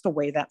 that's the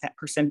way that that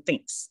person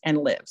thinks and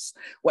lives.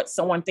 What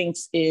someone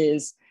thinks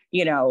is,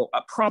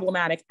 a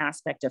problematic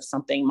aspect of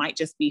something might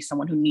just be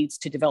someone who needs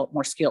to develop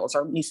more skills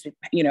or needs to,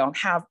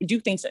 do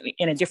things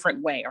in a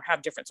different way or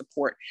have different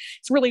support.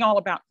 It's really all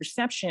about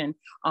perception.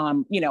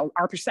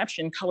 Our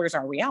perception colors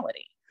our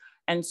reality.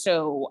 And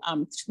so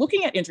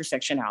looking at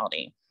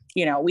intersectionality,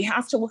 we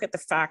have to look at the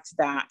fact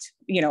that,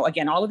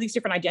 again, all of these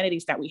different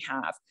identities that we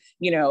have,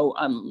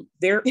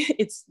 there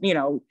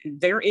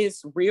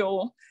is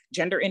real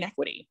gender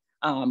inequity,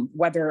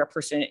 whether a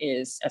person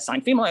is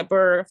assigned female at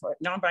birth, or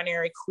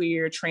non-binary,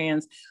 queer,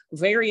 trans,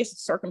 various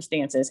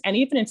circumstances. And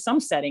even in some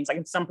settings, like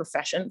in some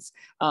professions,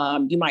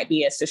 you might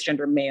be a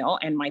cisgender male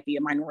and might be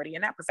a minority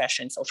in that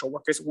profession. Social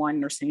worker is one,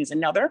 nursing is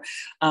another.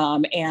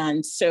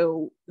 And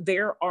so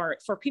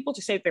for people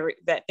to say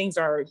that things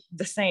are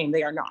the same,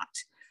 they are not.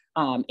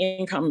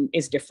 Income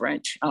is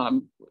different.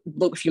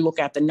 If you look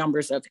at the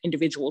numbers of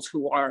individuals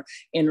who are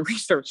in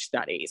research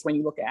studies, when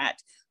you look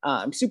at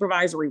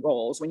supervisory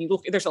roles,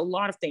 there's a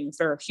lot of things,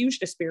 there are huge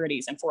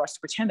disparities. And for us to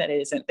pretend that it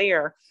isn't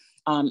there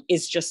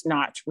is just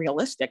not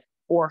realistic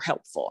or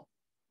helpful.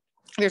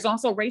 There's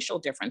also racial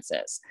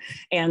differences.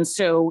 And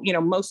so,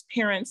 most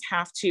parents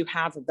have to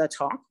have the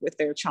talk with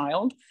their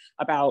child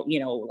about,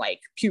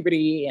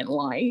 puberty and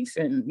life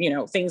and,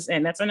 things.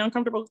 And that's an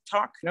uncomfortable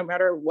talk, no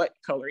matter what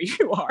color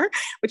you are,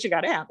 but you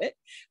got to have it.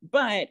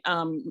 But,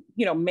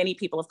 many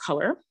people of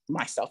color,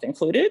 myself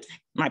included,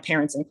 my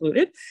parents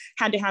included,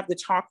 had to have the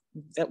talk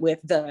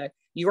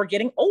you're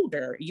getting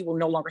older, you will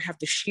no longer have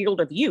the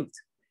shield of youth,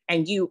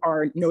 and you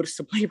are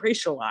noticeably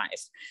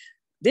racialized.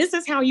 This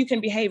is how you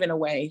can behave in a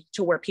way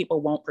to where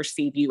people won't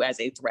perceive you as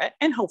a threat,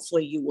 and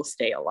hopefully you will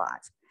stay alive.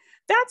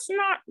 That's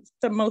not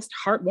the most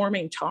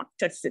heartwarming talk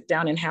to sit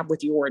down and have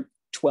with your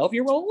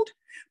 12-year-old,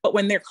 but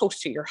when they're close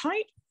to your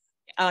height,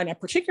 and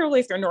particularly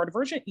if they're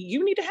neurodivergent,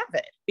 you need to have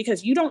it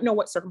because you don't know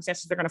what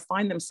circumstances they're going to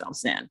find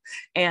themselves in.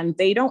 And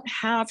they don't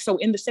have, so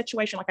in the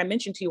situation, like I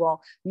mentioned to you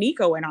all,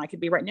 Nico and I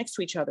could be right next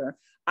to each other.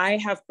 I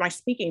have my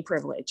speaking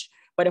privilege,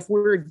 but if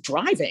we're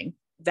driving,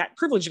 that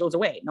privilege goes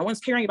away. No one's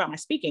caring about my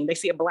speaking. They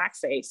see a Black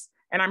face,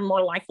 and I'm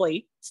more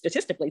likely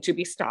statistically to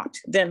be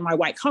stopped than my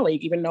white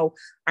colleague, even though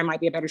I might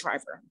be a better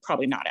driver.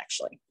 Probably not,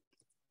 actually.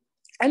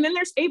 And then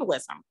there's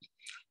ableism.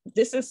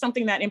 This is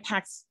something that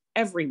impacts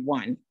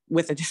everyone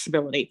with a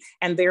disability,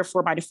 and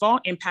therefore by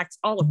default impacts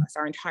all of us,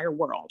 our entire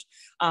world,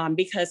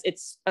 because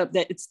it's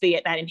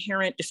that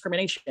inherent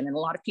discrimination. And a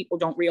lot of people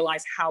don't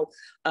realize how,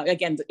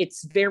 again,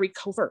 it's very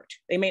covert.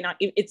 They may not,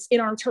 it's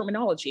in our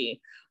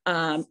terminology.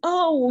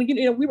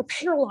 We were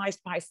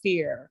paralyzed by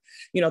fear.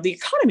 The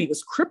economy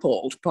was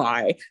crippled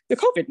by the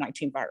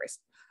COVID-19 virus.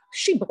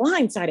 She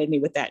blindsided me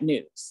with that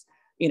news.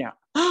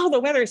 The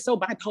weather is so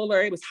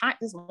bipolar. It was hot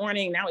this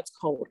morning, now it's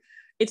cold.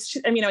 It's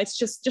just, it's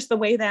just the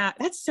way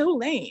that's so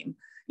lame.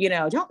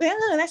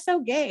 That's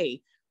so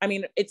gay.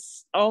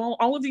 It's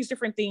all of these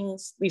different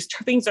things, these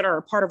things that are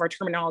a part of our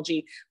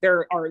terminology.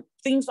 There are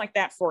things like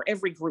that for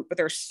every group, but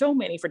there's so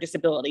many for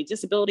disability.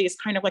 Disability is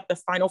kind of like the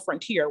final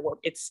frontier where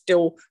it's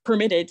still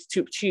permitted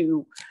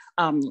to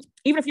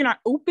even if you're not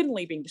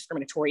openly being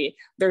discriminatory,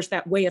 there's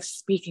that way of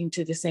speaking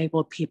to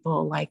disabled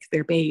people like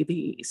they're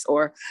babies,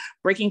 or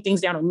breaking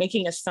things down, or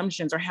making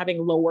assumptions, or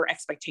having lower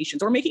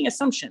expectations, or making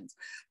assumptions,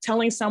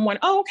 telling someone,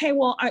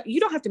 you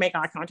don't have to make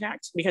eye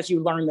contact because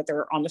you learned that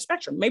they're on the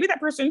spectrum. Maybe that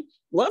person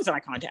loves eye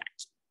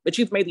contact, but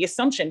you've made the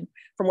assumption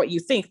from what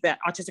you think that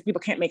autistic people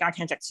can't make eye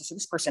contact, so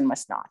this person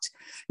must not.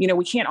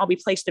 We can't all be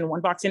placed in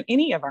one box in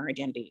any of our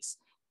identities.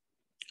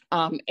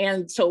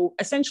 And so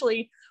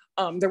essentially,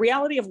 the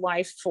reality of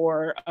life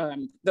for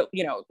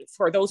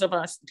those of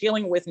us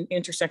dealing with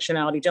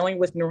intersectionality, dealing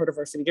with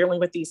neurodiversity, dealing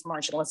with these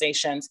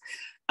marginalizations,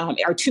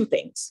 are two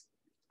things.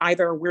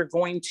 Either we're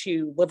going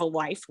to live a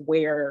life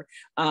where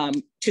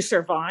to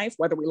survive,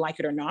 whether we like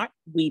it or not,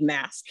 we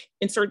mask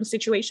in certain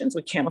situations,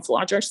 we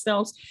camouflage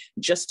ourselves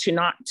just to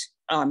not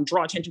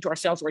draw attention to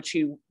ourselves or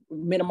to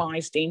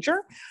minimize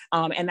danger.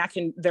 And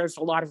there's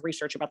a lot of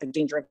research about the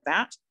danger of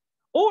that.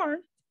 Or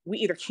we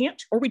either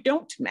can't or we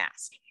don't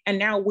mask. And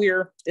now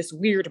we're this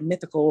weird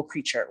mythical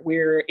creature.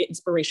 We're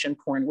inspiration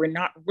porn. We're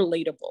not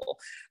relatable.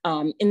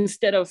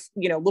 Instead of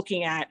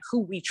looking at who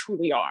we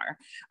truly are,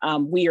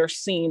 we are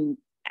seen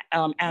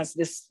as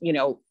this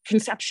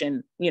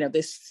conception,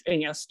 this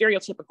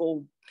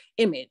stereotypical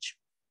image,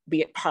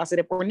 be it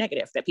positive or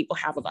negative, that people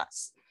have of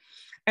us,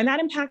 and that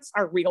impacts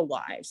our real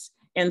lives.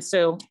 And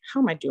so, how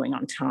am I doing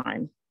on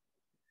time?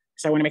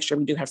 So I want to make sure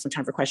we do have some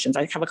time for questions.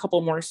 I have a couple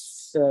more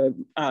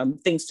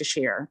things to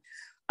share.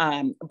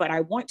 But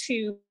I want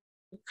to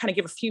kind of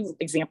give a few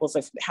examples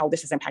of how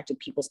this has impacted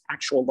people's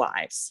actual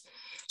lives.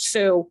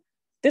 So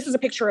this is a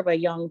picture of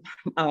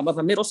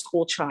a middle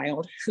school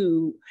child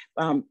who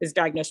is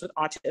diagnosed with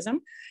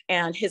autism,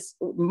 and his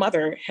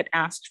mother had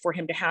asked for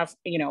him to have,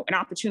 an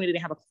opportunity to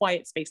have a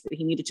quiet space that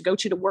he needed to go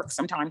to work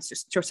sometimes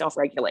to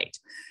self-regulate.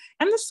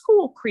 And the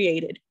school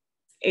created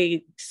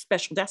a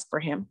special desk for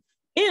him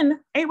in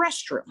a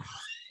restroom.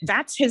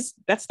 That's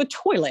the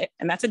toilet,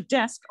 and that's a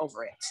desk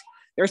over it.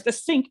 There's the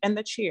sink and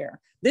the chair.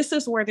 This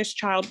is where this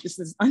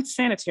is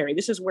unsanitary.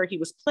 This is where he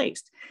was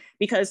placed.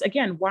 Because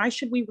again, why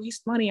should we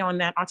waste money on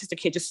that autistic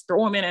kid? Just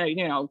throw him in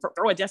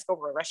throw a desk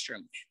over a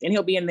restroom. Then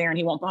he'll be in there and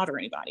he won't bother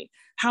anybody.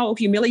 How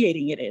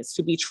humiliating it is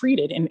to be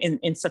treated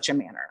in such a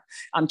manner.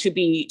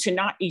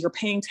 You're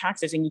paying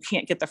taxes and you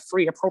can't get the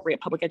free appropriate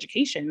public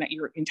education that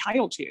you're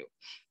entitled to.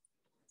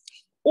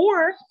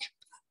 Or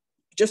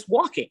just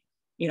walking.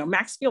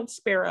 Maxfield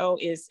Sparrow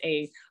is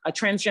a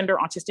transgender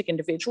autistic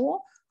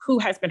individual who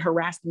has been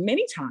harassed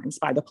many times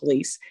by the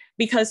police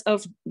because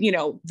of,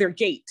 their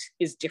gait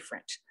is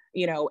different.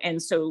 And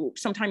so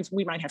sometimes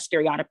we might have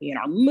stereotypy in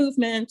our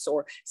movements,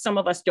 or some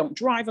of us don't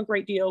drive a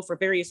great deal for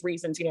various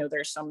reasons.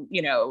 There's some,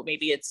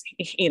 maybe it's,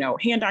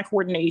 hand-eye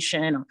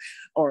coordination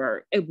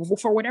or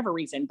for whatever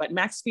reason, but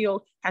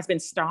Maxfield has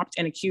been stopped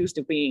and accused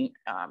of being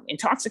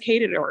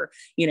intoxicated or,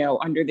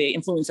 under the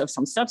influence of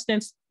some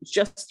substance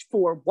just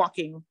for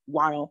walking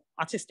while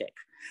autistic.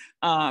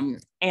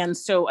 And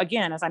so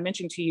again, as I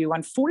mentioned to you,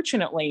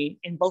 unfortunately,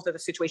 in both of the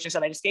situations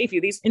that I just gave you,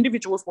 these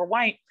individuals were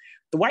white.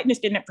 The whiteness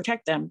didn't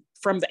protect them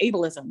from the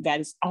ableism that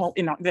is all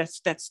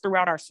that's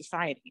throughout our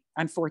society,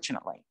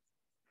 unfortunately.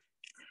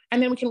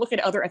 And then we can look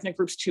at other ethnic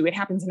groups too. It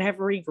happens in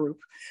every group.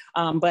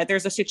 But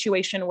there's a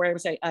situation where it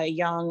was a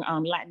young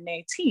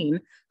Latinx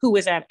teen who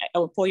was at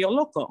El Pollo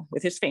Loco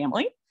with his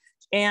family.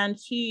 And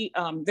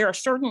there are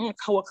certain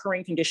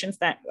co-occurring conditions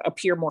that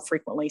appear more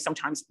frequently,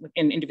 sometimes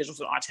in individuals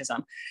with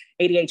autism.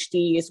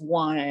 ADHD is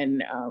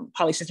one,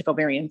 polycystic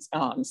ovarian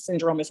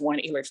syndrome is one,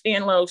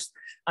 Ehlers-Danlos.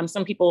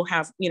 Some people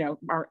have,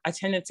 a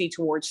tendency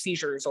towards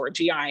seizures or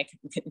GI,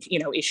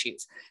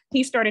 issues.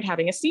 He started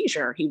having a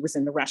seizure. He was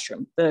in the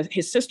restroom.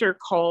 His sister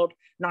called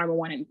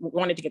 911 and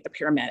wanted to get the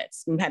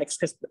paramedics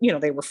because,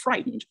 they were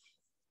frightened.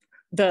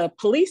 The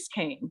police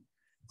came,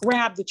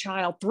 grabbed the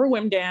child, threw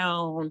him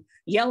down,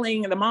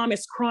 yelling, and the mom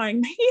is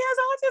crying, he has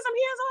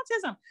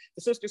autism.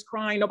 The sister's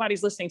crying,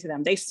 nobody's listening to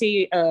them. They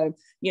see a,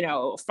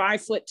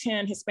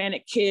 5'10"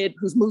 Hispanic kid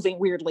who's moving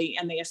weirdly,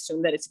 and they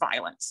assume that it's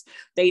violence.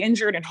 They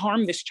injured and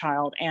harmed this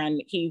child,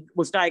 and he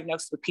was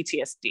diagnosed with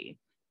PTSD.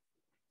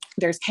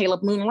 There's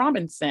Caleb Moon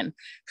Robinson,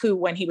 who,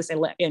 when he was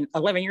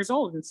 11 years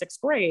old in 6th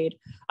grade,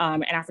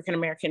 an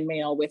African-American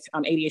male with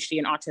ADHD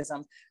and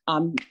autism,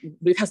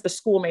 because the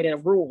school made it a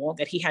rule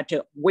that he had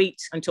to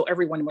wait until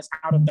everyone was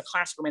out of the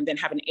classroom and then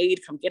have an aide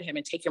come get him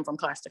and take him from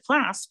class to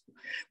class,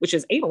 which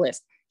is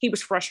ableist. He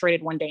was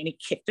frustrated one day and he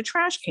kicked a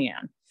trash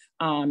can.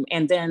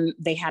 And then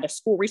they had a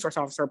school resource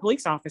officer, a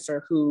police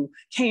officer, who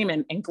came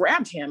and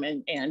grabbed him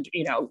and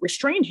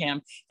restrained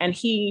him. And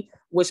he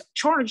was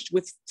charged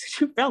with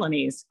 2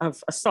 felonies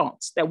of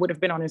assaults that would have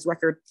been on his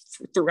record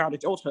throughout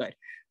adulthood.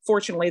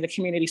 Fortunately, the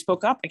community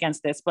spoke up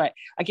against this. But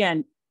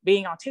again,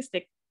 being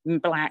autistic,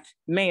 Black,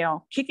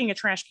 male, kicking a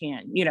trash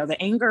can, the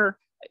anger,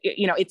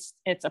 it's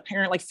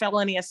apparently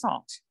felony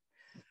assault.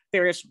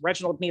 There is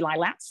Reginald Neely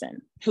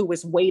Latson, who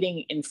was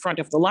waiting in front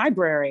of the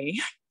library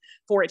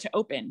for it to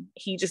open.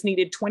 He just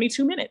needed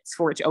 22 minutes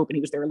for it to open.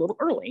 He was there a little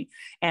early.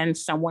 And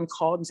someone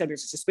called and said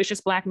there's a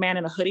suspicious Black man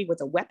in a hoodie with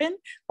a weapon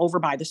over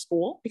by the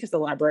school, because the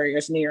library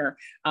is near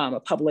a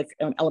public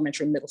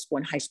elementary, middle school,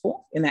 and high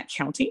school in that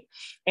county.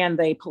 And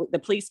the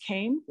police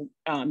came.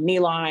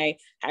 Neely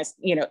has,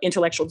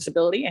 intellectual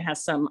disability and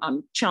has some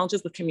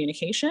challenges with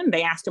communication.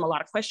 They asked him a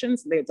lot of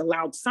questions. The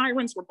loud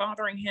sirens were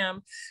bothering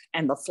him,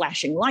 and the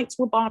flashing lights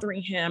were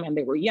bothering him, and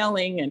they were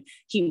yelling, and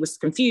he was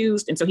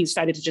confused. And so he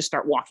decided to just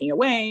start walking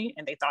away.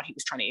 And they thought he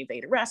was trying to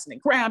evade arrest, and they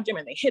grabbed him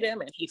and they hit him,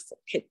 and he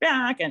hit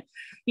back, and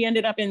he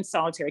ended up in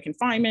solitary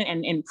confinement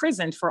and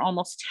imprisoned for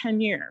almost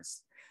 10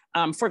 years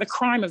for the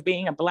crime of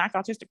being a Black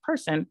autistic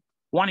person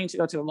wanting to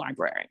go to the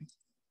library.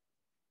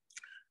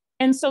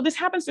 And so this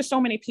happens to so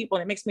many people,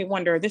 and it makes me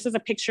wonder. This is a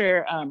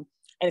picture,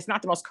 and it's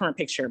not the most current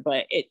picture,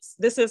 but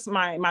this is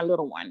my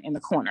little one in the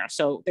corner.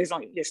 So there's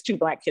 2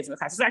 Black kids in the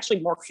class. There's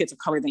actually more kids of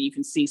color than you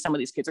can see. Some of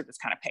these kids are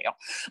just kind of pale,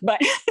 but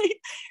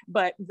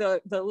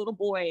the little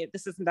boy,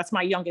 that's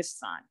my youngest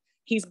son.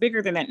 He's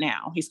bigger than that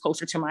now. He's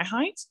closer to my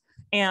height.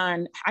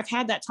 And I've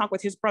had that talk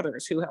with his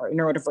brothers who are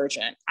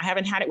neurodivergent. I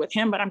haven't had it with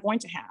him, but I'm going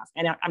to have.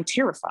 And I'm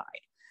terrified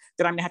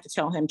that I'm gonna have to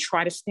tell him,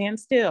 try to stand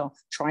still,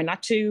 try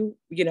not to,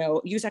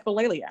 use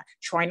echolalia,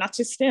 try not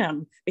to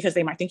stim, because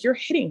they might think you're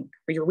hitting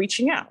or you're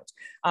reaching out.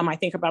 I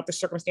think about the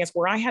circumstance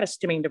where I had a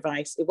stimming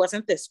device. It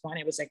wasn't this one,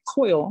 it was a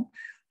coil,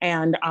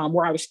 and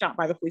where I was stopped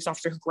by the police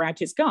officer who grabbed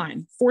his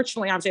gun.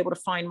 Fortunately, I was able to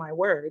find my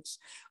words.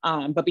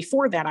 But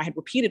before that, I had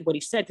repeated what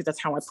he said, because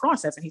that's how I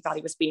process, and he thought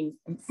he was being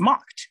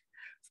mocked.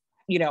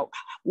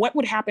 What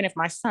would happen if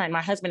my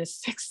husband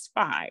is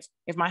 6'5",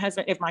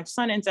 if my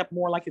son ends up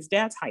more like his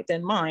dad's height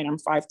than mine, I'm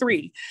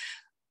 5'3",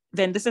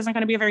 then this isn't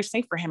going to be very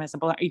safe for him as a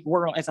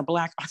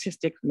Black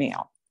autistic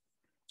male.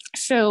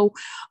 So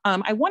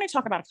I want to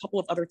talk about a couple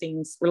of other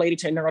things related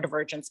to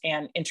neurodivergence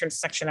and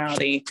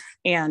intersectionality.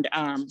 And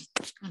I'm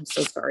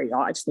so sorry,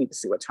 y'all. I just need to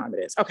see what time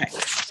it is. Okay,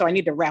 so I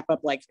need to wrap up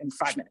like in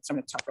 5 minutes. I'm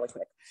going to talk really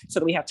quick so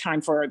that we have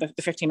time for the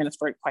 15 minutes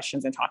for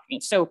questions and talking.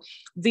 So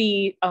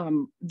they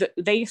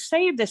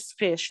say this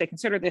fish, they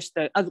consider this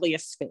the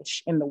ugliest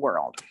fish in the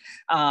world.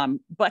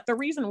 But the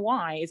reason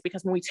why is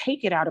because when we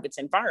take it out of its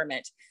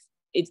environment,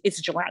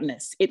 it's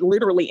gelatinous. It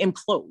literally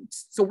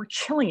implodes. So we're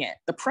killing it.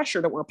 The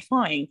pressure that we're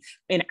applying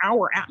in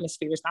our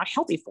atmosphere is not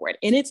healthy for it.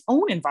 In its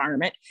own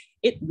environment,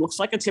 it looks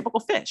like a typical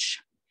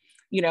fish,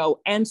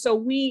 and so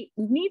we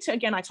need to,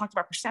 again, I talked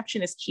about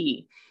perception is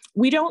key.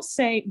 We don't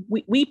say,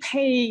 we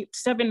pay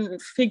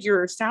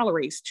 7-figure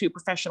salaries to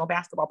professional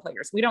basketball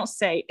players. We don't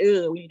say,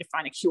 we need to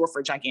find a cure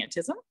for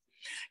gigantism.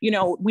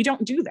 We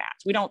don't do that.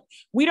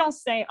 We don't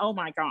say, oh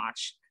my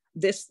gosh,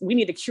 we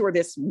need to cure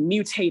this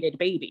mutated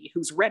baby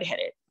who's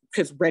redheaded,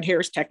 because red hair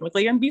is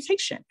technically a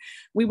mutation.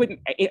 We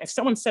wouldn't, if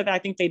someone said that, I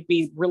think they'd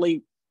be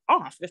really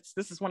off.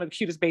 This is one of the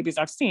cutest babies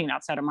I've seen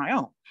outside of my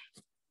own.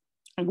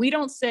 And we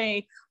don't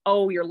say,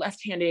 oh, you're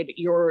left-handed,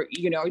 you're,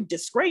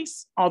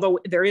 disgrace, although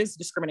there is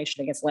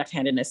discrimination against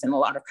left-handedness in a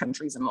lot of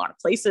countries and a lot of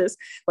places,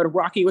 but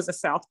Rocky was a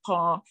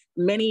southpaw.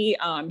 Many,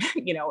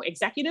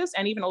 executives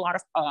and even a lot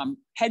of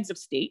heads of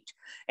state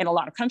in a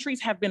lot of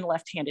countries have been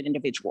left-handed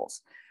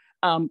individuals.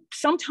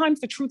 Sometimes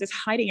the truth is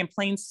hiding in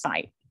plain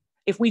sight.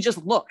 If we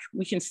just look,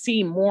 we can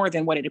see more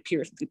than what it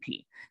appears to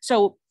be.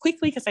 So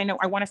quickly, because I know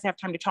I want us to have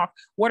time to talk,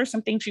 what are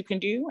some things you can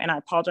do? And I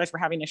apologize for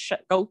having to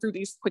go through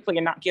these quickly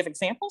and not give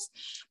examples,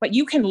 but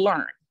you can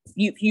learn.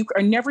 You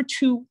are never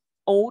too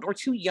old or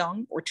too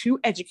young or too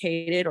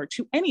educated or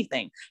too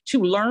anything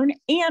to learn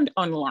and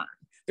unlearn.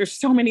 There's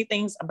so many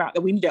things about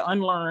that we need to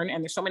unlearn,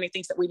 and there's so many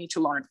things that we need to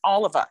learn,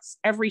 all of us,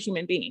 every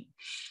human being.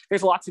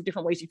 There's lots of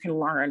different ways you can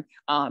learn.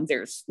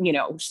 There's,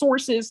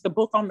 sources. The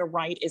book on the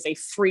right is a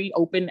free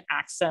open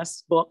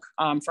access book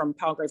from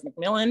Palgrave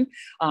Macmillan,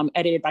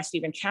 edited by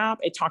Stephen Kapp.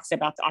 It talks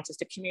about the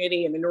autistic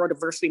community and the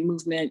neurodiversity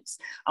movement's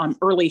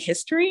early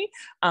history,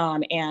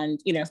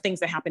 and, things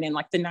that happened in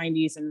like the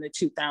 90s and the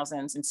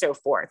 2000s and so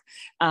forth.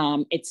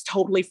 It's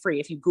totally free.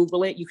 If you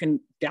Google it, you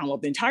can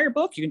download the entire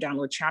book. You can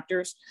download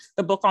chapters.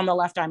 The book on the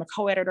left I'm a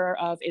co-editor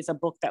of is a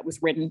book that was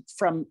written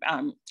from,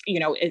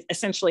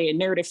 essentially a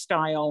narrative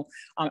style,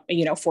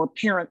 for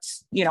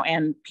parents,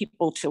 and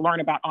people to learn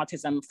about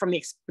autism from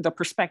the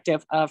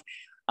perspective of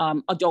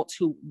adults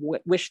who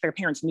wish their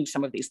parents knew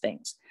some of these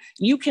things.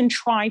 You can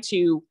try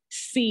to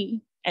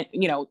see and,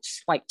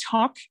 like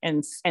talk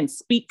and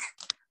speak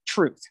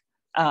truth.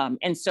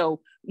 And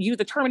so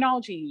the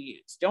terminology you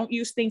use. Don't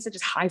use things such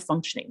as high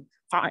functioning,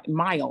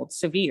 mild,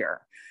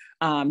 severe.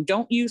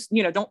 Don't use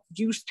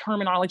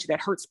terminology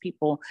that hurts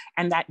people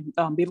and that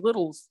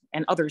belittles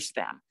and others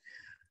them.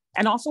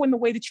 And also in the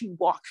way that you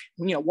walk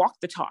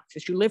the talk,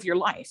 that you live your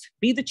life,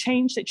 be the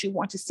change that you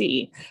want to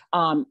see.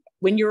 Do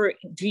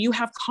you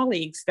have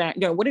colleagues that,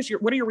 what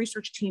do your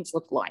research teams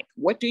look like?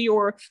 What does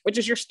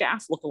your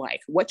staff look like?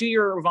 What do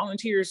your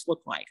volunteers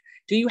look like?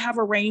 Do you have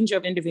a range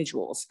of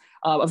individuals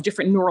of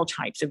different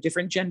neurotypes, of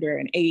different gender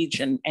and age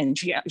and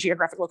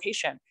geographic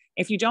location?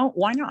 If you don't,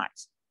 why not?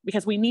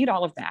 Because we need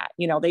all of that.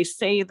 They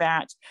say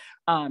that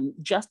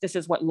justice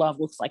is what love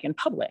looks like in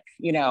public,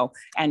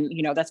 and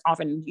that's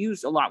often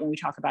used a lot when we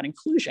talk about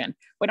inclusion.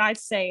 But I'd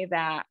say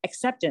that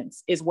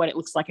acceptance is what it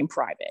looks like in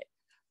private.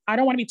 I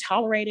don't want to be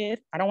tolerated.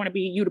 I don't want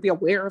you to be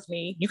aware of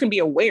me. You can be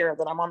aware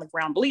that I'm on the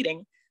ground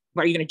bleeding,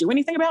 but are you going to do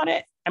anything about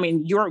it? I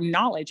mean, your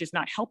knowledge is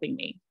not helping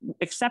me.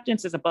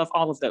 Acceptance is above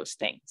all of those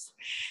things.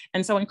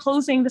 And so in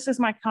closing, this is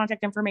my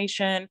contact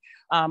information,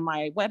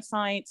 my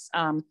websites.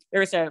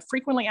 There's a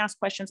frequently asked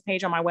questions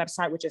page on my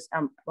website, which is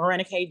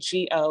Morénike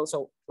Giwa,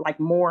 so like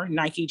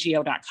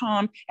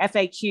morenikegiwa.com,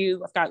 FAQ.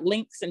 I've got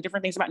links and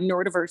different things about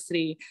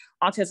neurodiversity,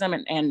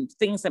 autism, and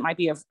things that might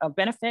be of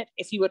benefit.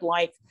 If you would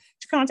like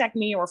to contact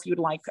me, or if you would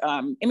like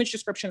image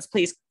descriptions,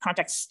 please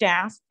contact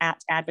staff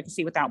at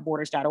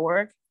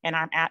advocacywithoutborders.org. And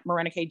I'm at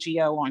Morénike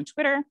Giwa on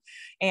Twitter.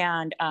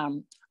 And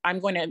we're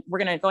going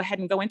to go ahead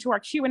and go into our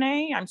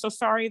Q&A. I'm so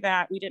sorry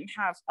that we didn't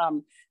have,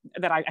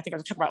 I think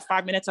it took about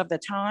 5 minutes of the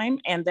time.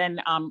 And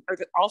then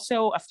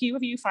also 5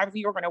 of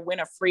you are going to win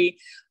a free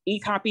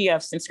e-copy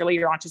of Sincerely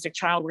Your Autistic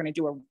Child. We're going to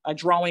do a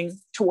drawing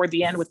toward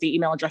the end with the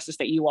email addresses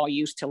that you all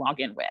used to log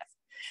in with.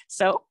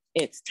 So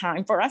it's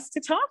time for us to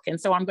talk.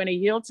 And so I'm going to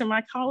yield to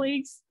my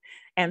colleagues,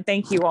 and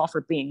thank you all for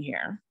being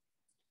here.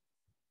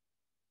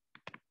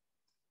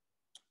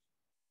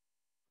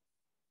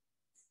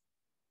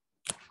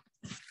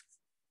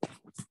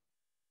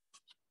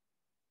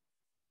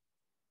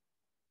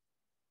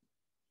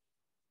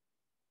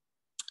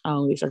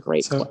 Oh, these are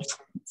great questions.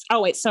 Oh,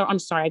 wait, so I'm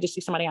sorry. I just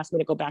see somebody asked me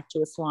to go back to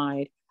a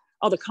slide.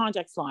 Oh, the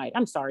contact slide.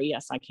 I'm sorry.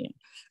 Yes, I can.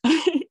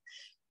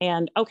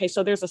 And okay,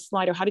 so there's a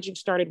slide of how did you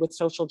started with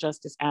social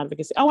justice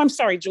advocacy? Oh, I'm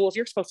sorry, Jules,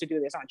 you're supposed to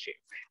do this, aren't you?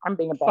 I'm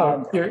being a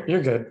bad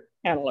you're good.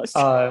 Analyst.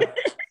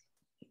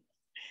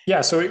 Yeah,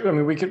 so I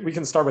mean, we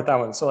can start with that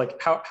one. So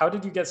like, how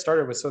did you get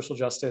started with social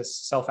justice,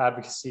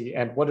 self-advocacy,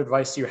 and what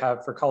advice do you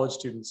have for college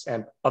students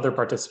and other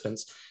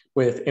participants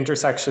with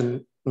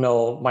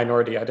intersectional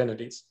minority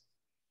identities?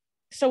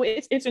 So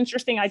it's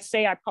interesting. I'd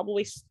say I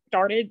probably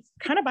started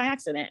kind of by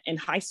accident in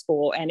high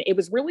school, and it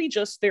was really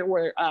just there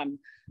were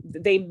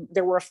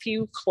a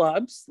few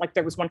clubs. Like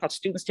there was one called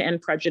Students to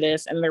End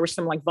Prejudice, and there were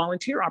some like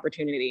volunteer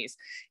opportunities.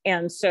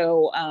 And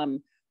so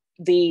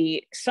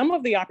some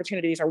of the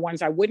opportunities are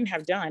ones I wouldn't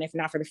have done if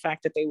not for the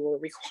fact that they were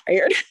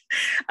required,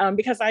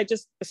 because the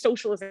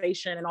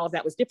socialization and all of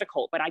that was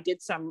difficult. But I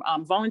did some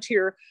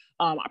volunteer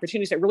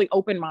opportunities that really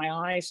opened my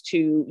eyes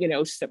to,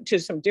 to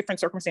some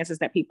different circumstances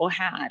that people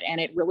had, and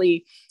it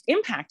really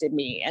impacted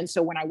me. And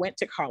so when I went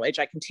to college,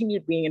 I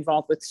continued being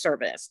involved with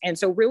service. And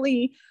so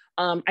really,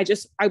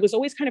 I was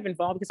always kind of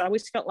involved because I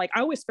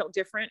always felt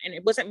different, and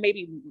it wasn't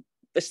maybe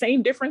the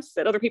same difference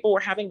that other people were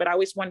having, but I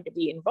always wanted to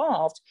be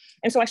involved.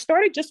 And so I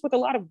started just with a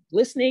lot of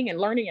listening and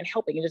learning and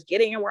helping and just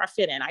getting in where I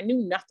fit in. I knew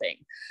nothing,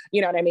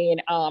 you know what I mean?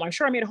 I'm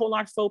sure I made a whole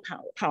lot of faux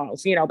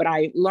pas, but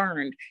I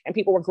learned, and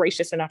people were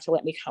gracious enough to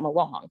let me come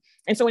along.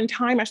 And so in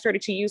time, I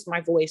started to use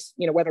my voice,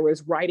 whether it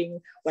was writing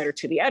letter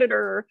to the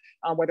editor,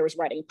 whether it was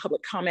writing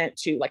public comment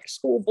to like a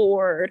school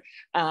board,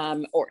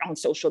 or on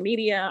social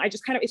media. I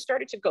just it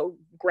started to go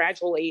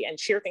gradually and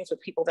share things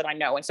with people that I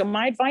know. And so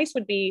my advice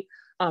would be,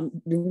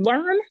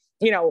 learn,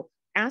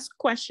 ask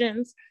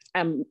questions.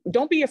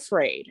 Don't be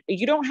afraid.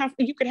 You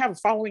could have a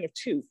following of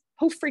 2.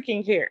 Who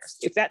freaking cares?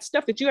 If that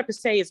stuff that you have to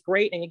say is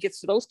great and it gets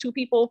to those 2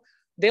 people,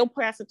 they'll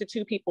pass it to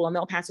 2 people and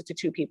they'll pass it to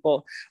 2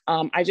 people.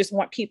 I just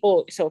want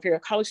people, so if you're a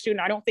college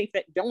student,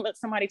 don't let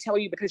somebody tell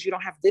you because you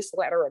don't have this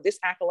letter or this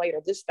accolade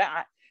or this,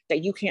 that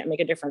you can't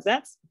make a difference.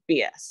 That's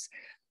BS.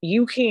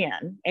 You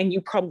can, and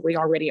you probably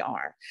already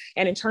are.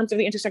 And in terms of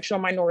the intersectional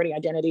minority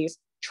identities,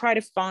 try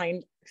to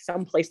find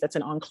some place that's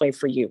an enclave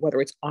for you, whether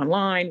it's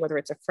online, whether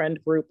it's a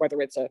friend group,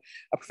 whether it's a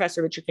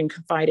professor that you can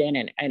confide in,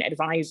 an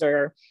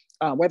advisor,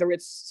 whether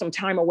it's some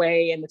time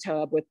away in the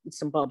tub with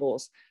some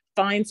bubbles.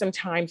 Find some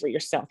time for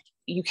yourself.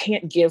 You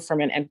can't give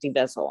from an empty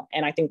vessel.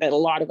 And I think that a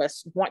lot of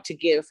us want to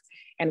give,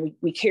 and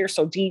we care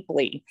so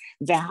deeply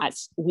that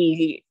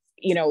we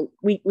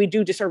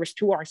do disservice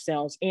to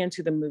ourselves and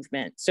to the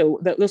movement. So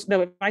the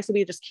advice would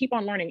be just keep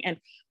on learning,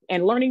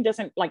 and learning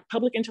doesn't, like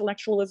public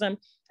intellectualism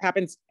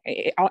happens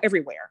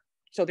everywhere.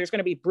 So there's going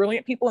to be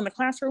brilliant people in the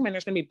classroom, and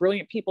there's going to be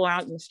brilliant people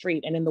out in the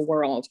street and in the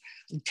world.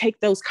 Take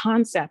those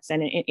concepts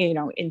and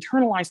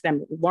internalize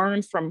them,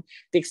 learn from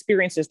the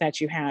experiences that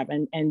you have,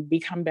 and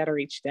become better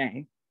each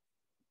day.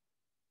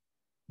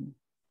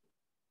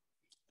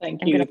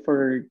 Thank you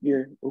for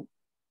your,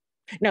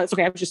 no, it's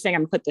okay. I was just saying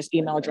I'm gonna put this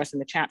email address in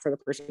the chat for the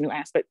person who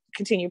asked, but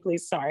continue,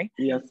 please, sorry.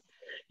 Yes,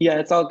 yeah,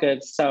 it's all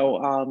good.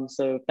 So,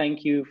 so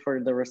thank you for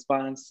the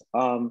response.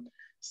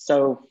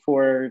 So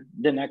for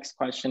the next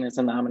question, it's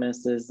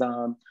anonymous, is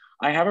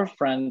I have a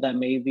friend that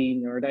may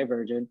be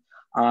neurodivergent.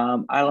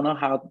 I don't know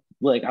how,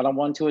 like, I don't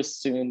want to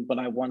assume, but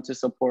I want to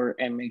support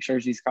and make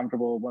sure she's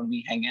comfortable when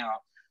we hang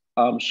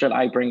out. Should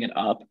I bring it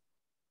up?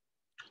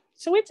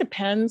 So it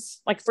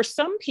depends. Like for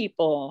some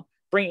people,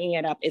 bringing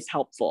it up is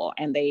helpful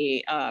and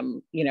they,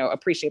 you know,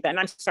 appreciate that. And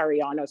I'm sorry,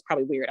 y'all, I know it's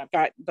probably weird. I've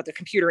got but the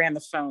computer and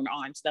the phone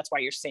on, so that's why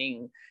you're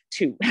seeing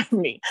two of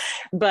me.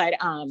 But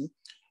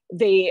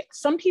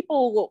some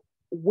people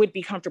would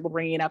be comfortable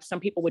bringing it up. Some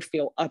people would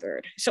feel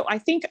othered. So I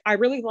think I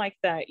really like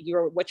that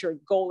what your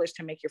goal is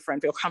to make your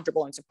friend feel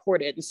comfortable and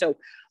supported. And so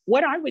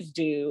what I would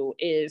do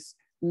is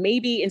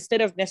maybe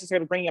instead of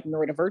necessarily bringing up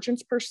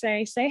neurodivergence per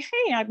se, say,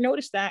 hey, I've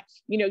noticed that,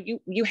 you know,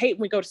 you hate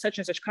when we go to such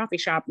and such coffee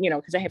shop, you know,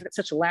 because they have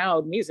such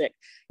loud music,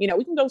 you know,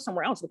 we can go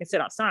somewhere else, we can sit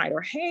outside,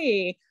 or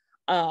hey,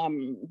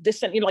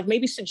 this, you know, like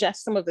maybe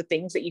suggest some of the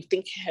things that you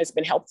think has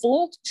been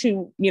helpful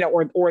to, you know,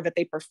 or that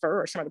they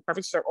prefer, or some of the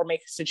preferences, or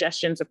make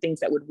suggestions of things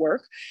that would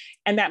work.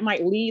 And that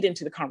might lead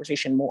into the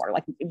conversation more,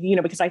 like, you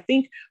know, because I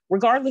think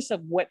regardless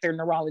of what their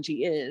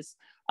neurology is,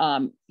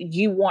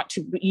 you want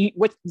to be,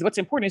 what's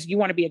important is you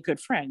want to be a good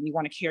friend. You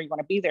want to care, you want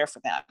to be there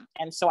for them.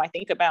 And so I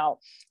think about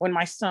when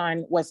my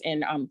son was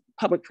in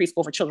public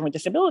preschool for children with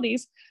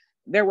disabilities,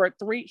 there were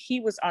three, he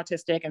was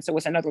autistic, and so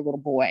was another little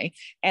boy.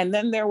 And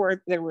then there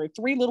were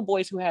three little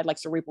boys who had like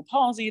cerebral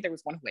palsy. There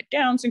was one who had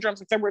Down syndrome.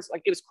 So there was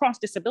like, it was cross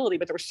disability,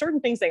 but there were certain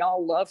things they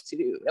all loved to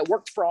do that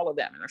worked for all of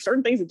them. And there are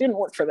certain things that didn't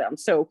work for them.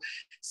 So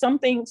some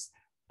things,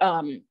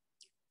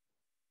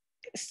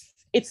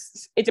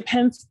 it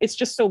depends. It's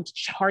just so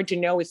hard to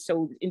know. It's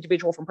so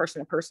individual from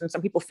person to person.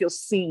 Some people feel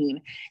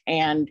seen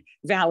and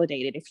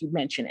validated if you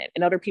mention it,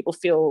 and other people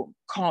feel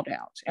called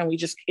out. And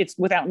it's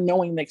without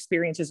knowing the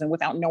experiences and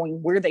without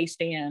knowing where they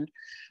stand.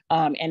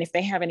 And if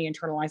they have any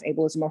internalized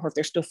ableism, or if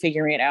they're still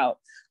figuring it out,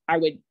 I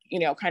would, you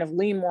know, kind of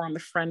lean more on the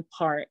friend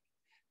part,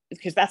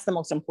 because that's the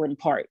most important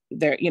part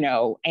there, you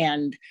know,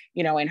 and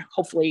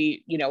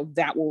hopefully, you know,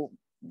 that will,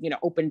 you know,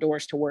 open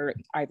doors to where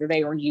either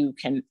they or you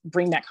can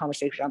bring that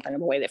conversation up in a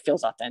way that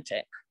feels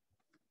authentic.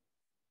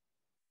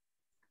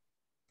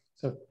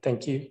 So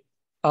thank you.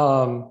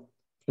 The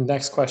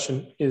next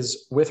question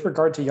is, with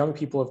regard to young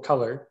people of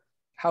color,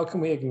 how can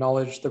we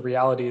acknowledge the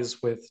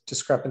realities with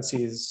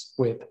discrepancies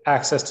with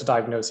access to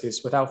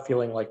diagnoses without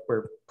feeling like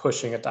we're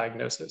pushing a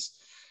diagnosis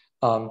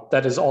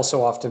that is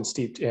also often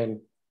steeped in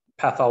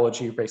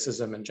pathology,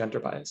 racism, and gender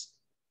bias?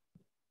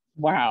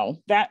 Wow,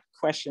 that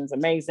question's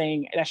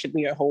amazing. That should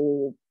be a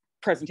whole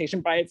presentation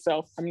by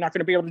itself. I'm not going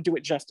to be able to do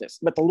it justice,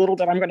 but the little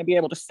that I'm going to be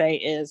able to say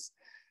is,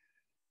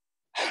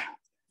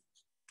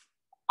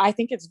 I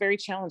think it's very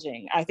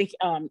challenging. I think,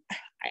 and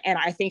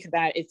I think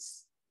that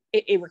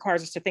it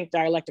requires us to think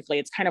dialectically.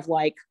 It's kind of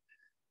like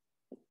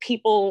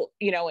people,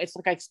 you know, it's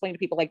like I explain to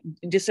people, like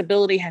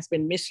disability has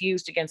been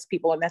misused against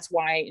people. And that's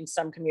why in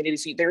some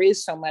communities, there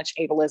is so much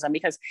ableism,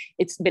 because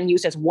it's been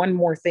used as one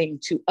more thing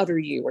to other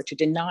you or to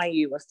deny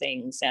you of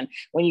things. And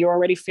when you're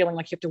already feeling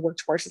like you have to work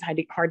twice as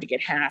hard to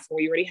get half, or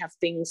you already have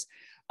things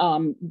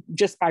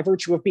just by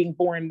virtue of being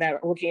born that are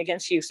working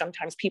against you,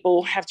 sometimes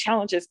people have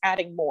challenges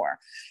adding more.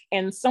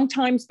 And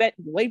sometimes that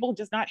label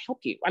does not help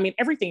you. I mean,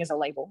 everything is a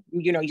label.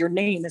 You know, your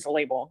name is a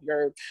label,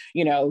 your,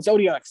 you know,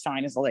 zodiac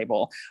sign is a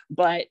label.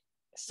 But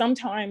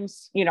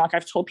sometimes, you know, like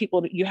I've told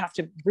people that you have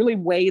to really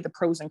weigh the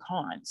pros and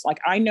cons. Like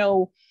I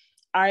know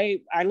I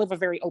live a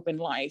very open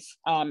life,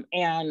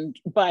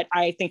 but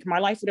I think my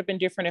life would have been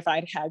different if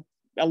I'd had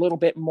a little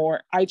bit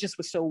more. I just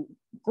was so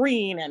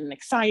green and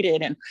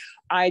excited, and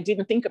I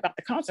didn't think about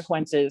the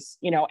consequences,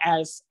 you know,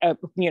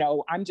 you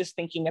know, I'm just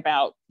thinking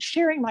about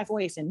sharing my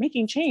voice and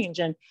making change,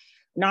 and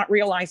not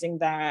realizing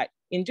that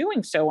in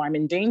doing so, I'm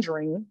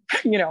endangering,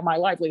 you know, my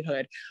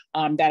livelihood,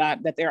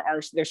 that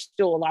there's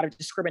still a lot of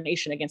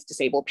discrimination against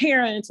disabled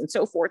parents and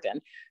so forth.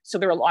 And so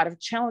there are a lot of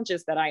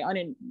challenges that I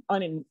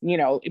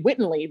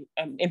wittingly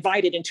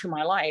invited into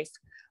my life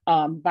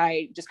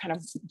by just kind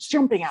of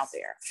jumping out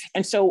there.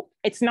 And so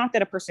it's not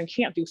that a person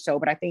can't do so,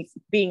 but I think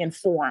being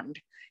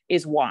informed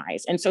is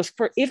wise. And so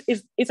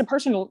is a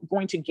person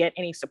going to get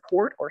any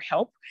support or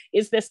help?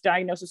 Is this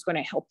diagnosis going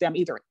to help them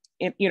either,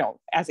 you know,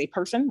 as a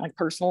person, like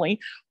personally,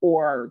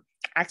 or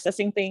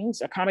accessing things,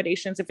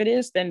 accommodations? If it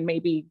is, then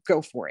maybe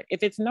go for it.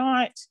 If it's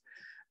not,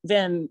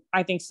 then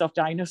I think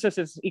self-diagnosis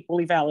is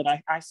equally valid.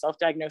 I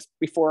self-diagnosed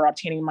before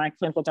obtaining my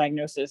clinical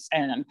diagnosis,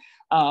 and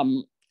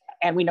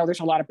we know there's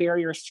a lot of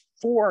barriers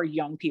for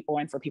young people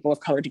and for people of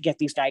color to get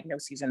these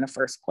diagnoses in the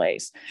first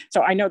place.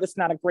 So I know that's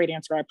not a great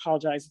answer. I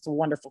apologize. It's a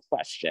wonderful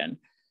question.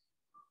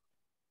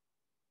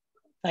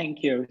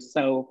 Thank you.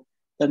 So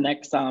the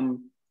next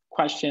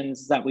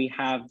questions that we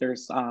have,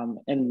 there's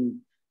in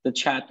the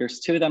chat,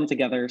 there's two of them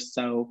together.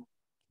 So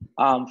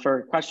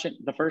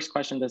the first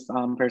question this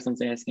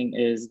person's asking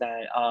is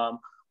that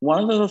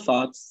one of the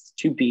thoughts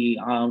to be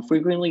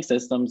frequently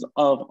systems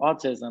of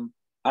autism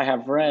I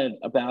have read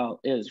about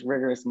is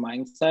rigorous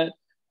mindset.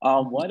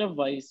 What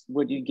advice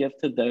would you give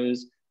to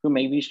those who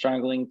may be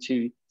struggling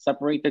to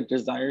separate their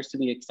desires to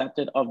be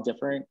accepted of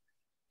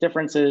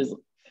differences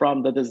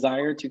from the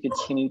desire to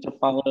continue to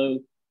follow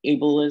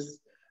ableist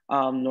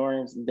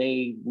norms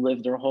they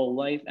live their whole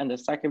life? And the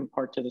second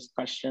part to this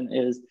question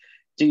is,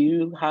 do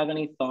you have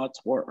any thoughts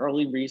or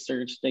early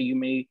research that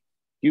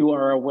you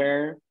are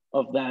aware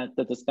of that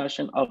the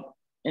discussion of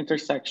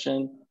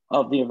intersection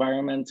of the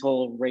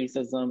environmental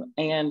racism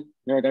and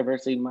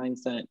neurodiversity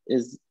mindset,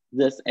 is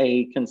this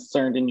a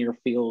concern in your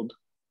field?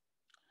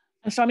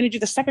 So I'm going to do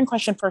the second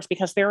question first,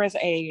 because there is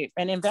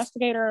an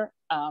investigator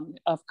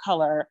of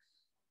color.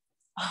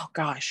 Oh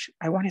gosh,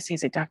 I want to say,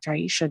 is it Dr.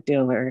 Aisha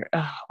Diller?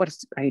 What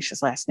is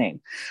Aisha's last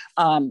name?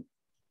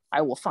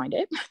 I will find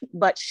it.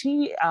 But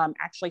she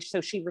actually,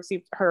 so she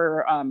received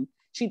her,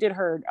 she did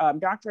her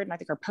doctorate and I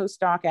think her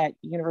postdoc at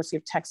University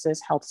of Texas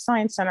Health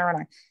Science Center.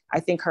 And I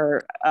think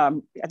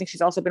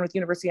she's also been with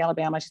University of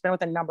Alabama. She's been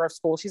with a number of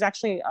schools. She's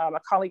actually a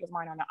colleague of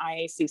mine on the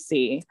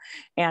IACC.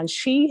 And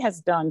she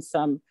has done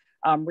some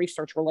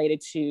research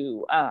related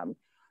to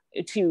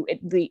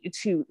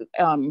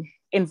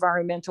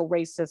environmental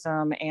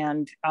racism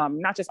and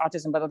not just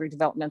autism, but other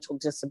developmental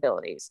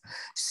disabilities.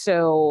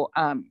 So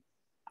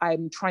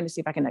I'm trying to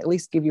see if I can at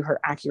least give you her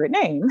accurate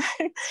name.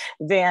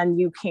 Then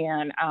you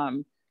can,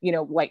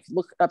 like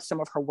look up some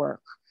of her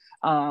work.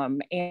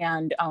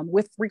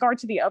 With regard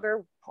to the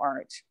other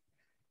part,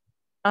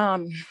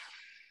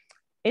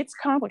 it's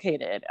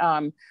complicated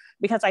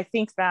because I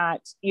think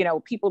that,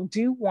 people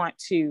do want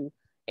to,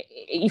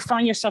 you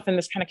find yourself in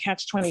this kind of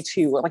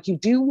catch-22, like you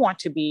do want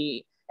to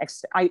be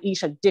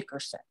Aisha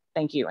Dickerson,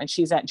 thank you. And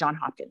she's at Johns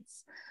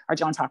Hopkins,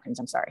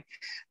 I'm sorry,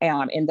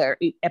 in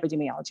the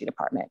epidemiology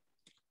department.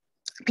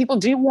 People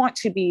do want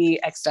to be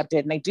accepted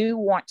and they do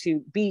want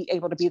to be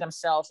able to be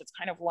themselves. It's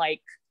kind of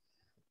like,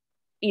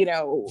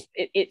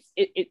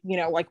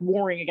 like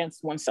warring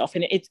against oneself,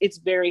 and it's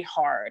very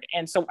hard.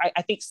 And so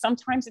I think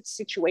sometimes it's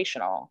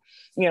situational,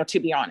 to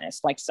be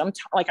honest. Like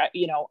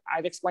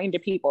I've explained to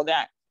people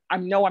that I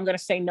know I'm going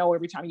to say no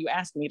every time you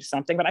ask me to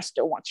something, but I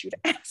still want you to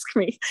ask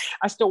me.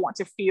 I still want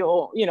to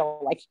feel,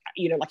 like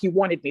you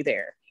wanted me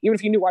there, even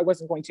if you knew I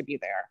wasn't going to be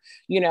there,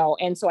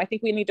 And so I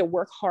think we need to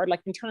work hard,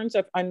 like in terms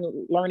of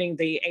unlearning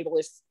the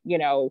ableist,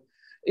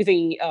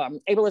 the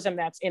ableism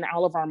that's in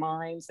all of our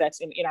minds,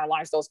 that's in our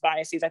lives, those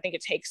biases. I think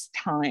it takes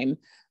time.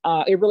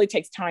 It really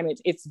takes time.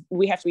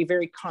 We have to be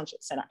very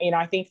conscious. And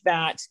I think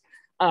that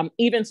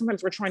even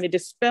sometimes we're trying to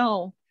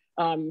dispel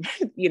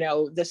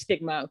the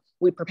stigma,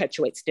 we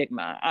perpetuate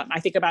stigma. I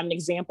think about an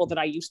example that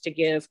I used to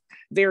give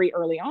very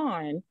early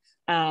on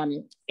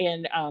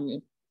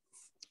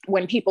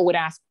when people would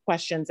ask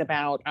questions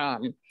about,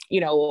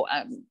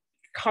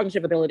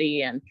 cognitive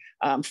ability and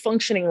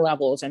functioning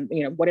levels, and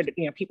what are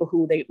people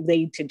who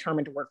they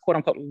determined to work, quote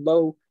unquote,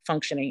 low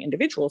functioning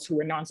individuals who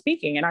were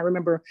non-speaking. And I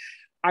remember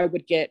I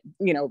would get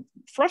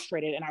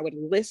frustrated, and I would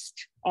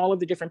list all of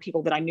the different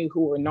people that I knew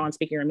who were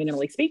non-speaking or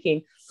minimally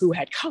speaking, who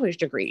had college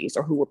degrees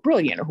or who were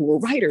brilliant or who were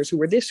writers, who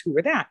were this, who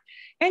were that.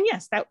 And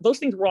yes, those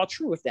things were all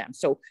true of them.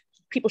 So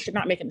people should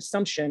not make an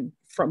assumption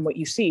from what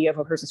you see of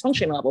a person's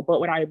functioning level. But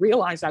what I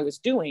realized I was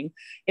doing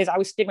is I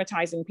was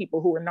stigmatizing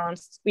people who were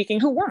non-speaking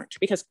who weren't,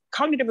 because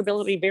cognitive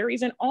ability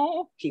varies in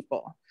all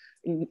people,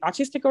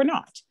 autistic or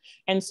not.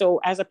 And so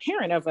as a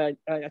parent of a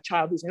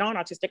child who's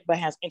non-autistic but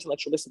has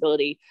intellectual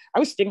disability, I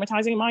was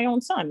stigmatizing my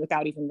own son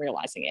without even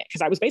realizing it.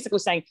 Because I was basically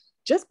saying,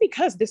 just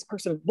because this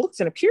person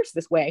looks and appears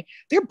this way,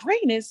 their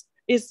brain is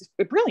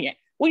brilliant.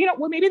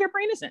 Well, maybe their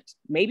brain isn't.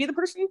 Maybe their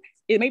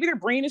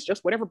brain is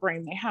just whatever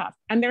brain they have.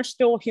 And they're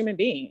still a human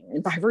being.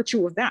 And by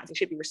virtue of that, they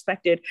should be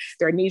respected,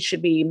 their needs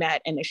should be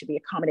met, and they should be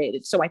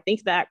accommodated. So I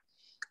think that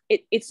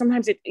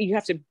sometimes you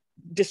have to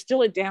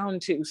distill it down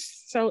to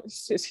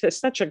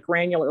such a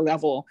granular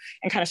level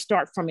and kind of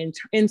start from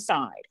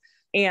inside.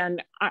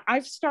 And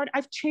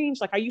I've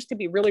changed. Like I used to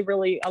be really,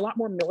 really a lot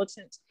more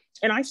militant,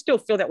 and I still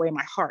feel that way in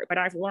my heart, but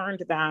I've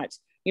learned that,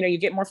 you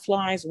get more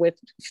flies with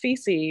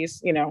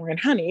feces, and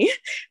honey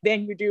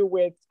than you do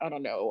with, I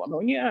don't know,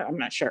 ammonia, I'm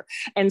not sure.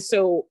 And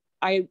so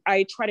I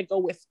try to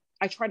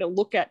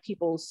look at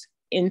people's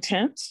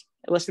intent,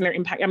 listen to their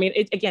impact. I mean,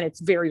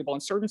 it's variable. In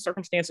certain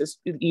circumstances,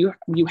 you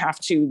have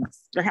to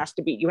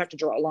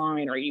draw a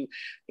line, or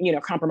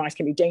compromise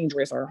can be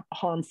dangerous or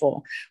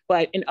harmful.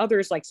 But in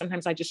others, like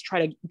sometimes I just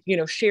try to,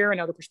 share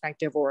another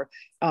perspective or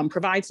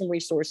provide some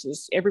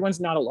resources.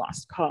 Everyone's not a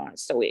lost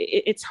cause. So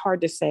it's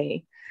hard to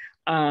say.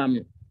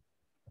 I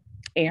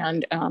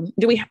don't know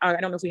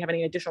if we have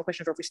any additional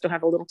questions or if we still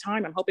have a little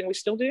time. I'm hoping we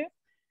still do.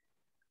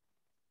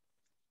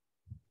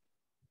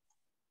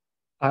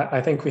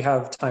 I think we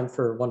have time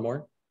for one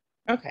more.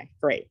 Okay,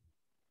 great.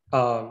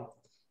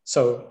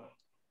 So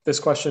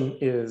this question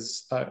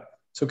is,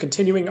 so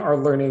continuing our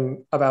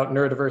learning about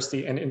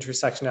neurodiversity and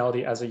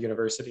intersectionality as a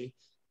university,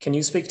 can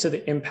you speak to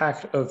the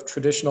impact of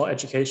traditional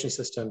education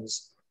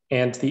systems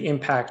and the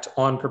impact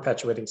on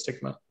perpetuating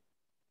stigma?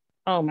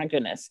 Oh my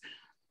goodness.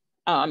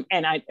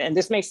 And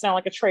this may sound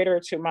like a traitor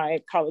to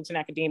my colleagues in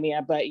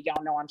academia, but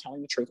y'all know I'm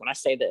telling the truth when I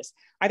say this.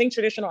 I think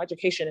traditional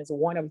education is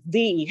one of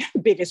the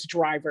biggest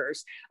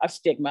drivers of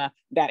stigma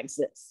that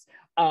exists.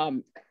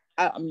 From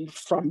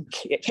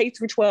K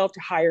through 12 to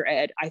higher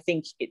ed, I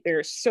think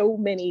there's so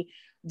many,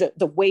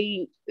 the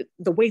way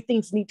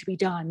things need to be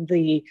done,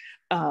 the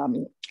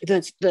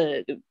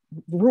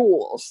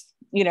rules,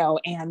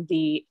 and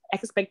the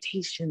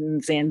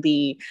expectations and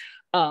the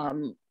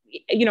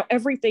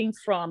everything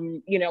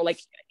from,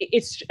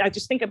 I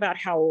just think about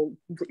how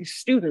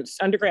students,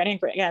 undergrad and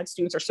grad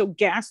students, are so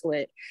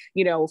gaslit,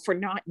 for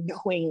not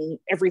knowing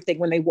everything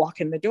when they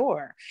walk in the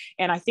door.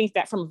 And I think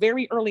that from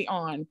very early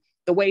on,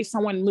 the way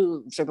someone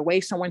moves or the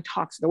way someone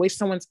talks, the way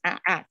someone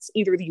acts,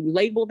 either you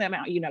label them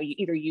out,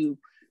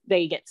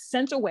 they get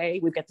sent away.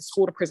 We've got the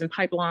school to prison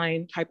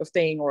pipeline type of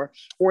thing, or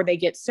they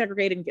get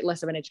segregated and get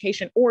less of an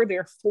education, or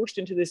they're forced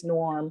into this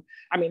norm.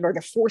 Or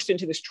they're forced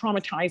into this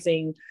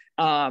traumatizing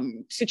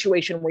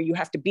situation where you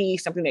have to be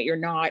something that you're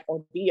not,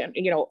 or be,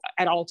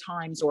 at all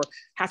times, or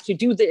have to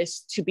do this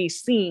to be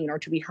seen or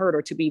to be heard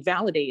or to be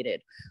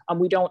validated.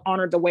 We don't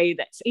honor the way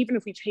that, even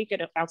if we take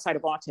it outside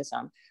of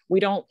autism, we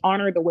don't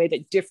honor the way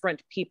that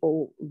different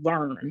people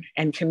learn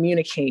and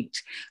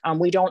communicate.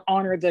 We don't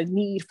honor the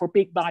need for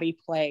big body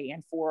play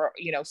and for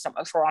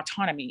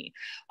autonomy.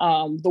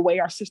 The way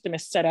our system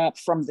is set up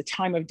from the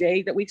time of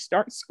day that we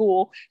start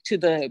school to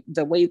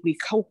the way we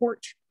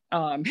cohort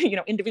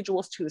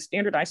individuals, to the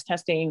standardized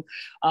testing,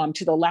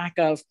 to the lack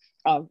of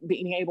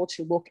being able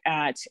to look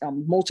at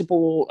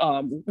multiple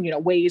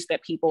ways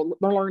that people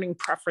learning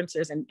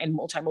preferences and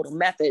multimodal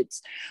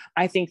methods.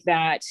 I think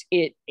that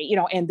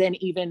and then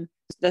even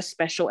the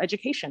special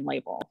education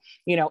label,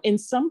 in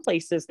some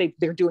places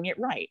they're doing it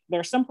right. There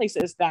are some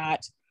places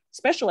that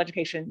special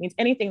education means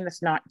anything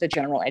that's not the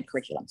general ed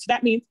curriculum. So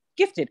that means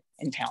gifted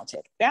and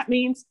talented. That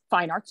means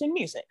fine arts and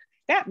music.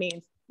 That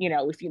means,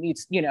 if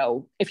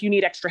you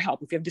need extra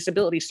help, if you have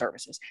disability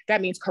services,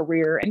 that means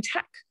career and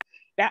tech.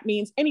 That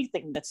means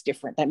anything that's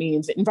different. That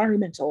means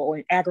environmental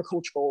or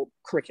agricultural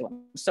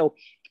curriculum. So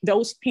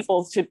those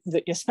people, to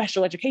the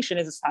special education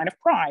is a sign of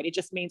pride. It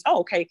just means,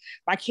 okay,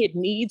 my kid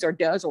needs or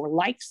does or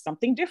likes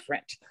something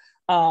different.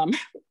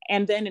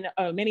 And then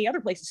in many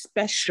other places,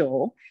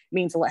 special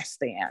means less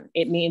than.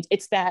 It means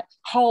it's that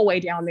hallway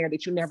down there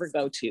that you never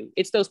go to.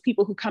 It's those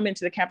people who come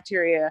into the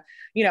cafeteria,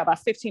 about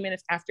 15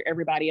 minutes after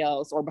everybody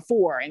else or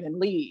before and then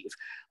leave.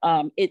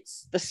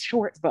 It's the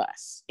short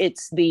bus.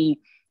 It's the,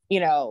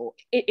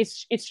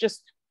 it's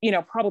just,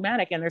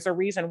 problematic. And there's a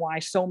reason why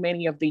so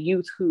many of the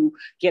youth who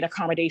get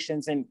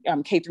accommodations in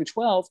K through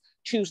 12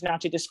 choose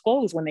not to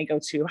disclose when they go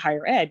to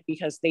higher ed,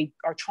 because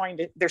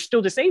they're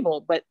still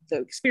disabled, but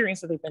the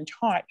experience that they've been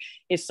taught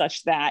is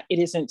such that it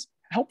isn't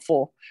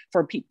helpful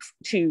for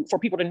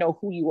people to know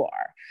who you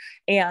are.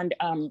 And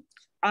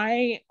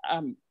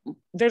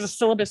there's a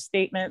syllabus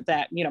statement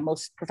that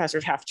most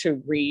professors have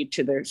to read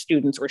to their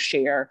students or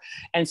share.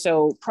 And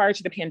so prior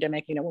to the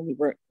pandemic, when we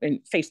were in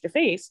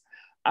face-to-face,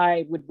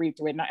 I would read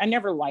through it, and I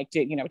never liked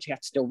it, but you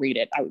have to still read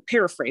it. I would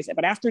paraphrase it,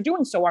 but after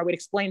doing so, I would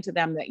explain to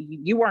them that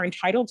you are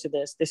entitled to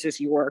this. This is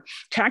your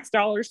tax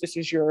dollars. This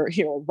is your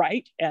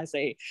right as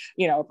a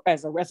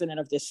resident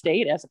of this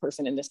state, as a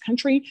person in this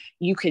country.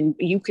 You can,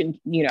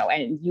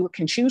 and you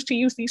can choose to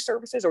use these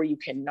services or you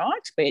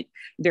cannot, but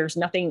there's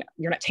nothing,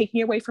 you're not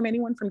taking away from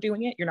anyone from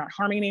doing it. You're not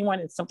harming anyone.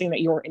 It's something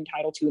that you're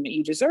entitled to and that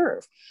you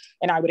deserve.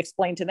 And I would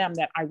explain to them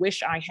that I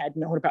wish I had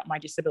known about my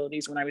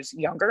disabilities when I was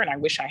younger, and I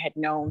wish I had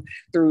known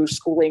through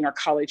schooling or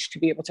college to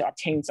be able to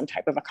obtain some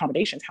type of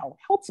accommodations, how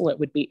helpful it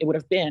would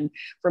have been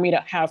for me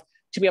to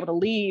be able to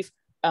leave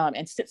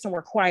and sit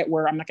somewhere quiet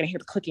where I'm not going to hear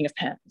the clicking of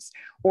pens,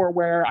 or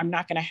where I'm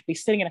not going to be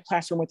sitting in a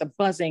classroom with a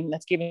buzzing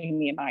that's giving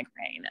me a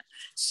migraine,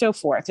 so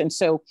forth. And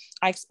so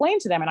I explain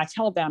to them and I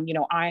tell them,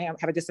 I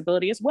have a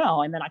disability as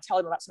well. And then I tell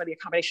them about some of the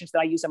accommodations that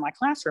I use in my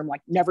classroom,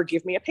 like never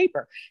give me a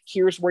paper.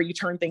 Here's where you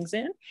turn things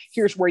in.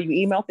 Here's where you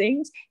email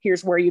things.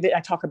 Here's where I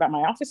talk about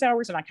my office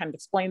hours, and I kind of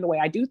explain the way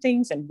I do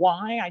things and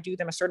why I do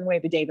them a certain way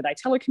the day that I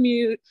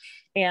telecommute.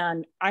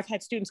 And I've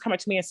had students come up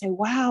to me and say,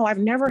 wow, I've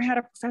never had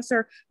a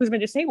professor who's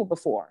been disabled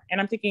before. And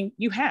I'm thinking,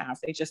 you have,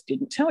 they just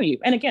didn't tell you.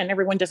 And again,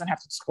 everyone doesn't have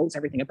to disclose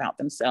everything about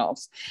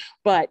themselves,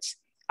 but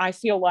I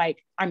feel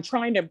like I'm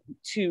trying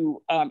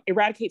to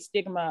eradicate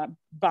stigma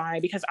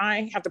because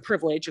I have the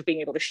privilege of being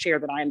able to share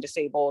that I am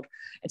disabled,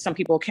 and some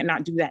people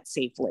cannot do that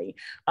safely.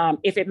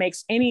 If it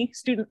makes any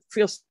student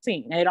feel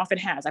seen, and it often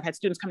has, I've had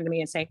students come to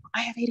me and say,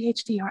 I have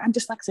ADHD, or I'm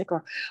dyslexic,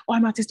 or oh,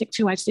 I'm autistic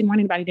too. I just didn't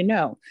want anybody to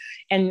know.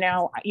 And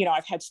now,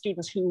 I've had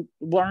students who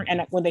learn,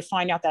 and when they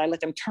find out that I let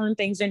them turn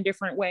things in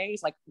different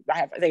ways, like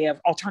they have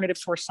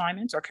alternatives for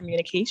assignments or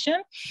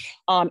communication,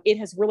 it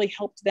has really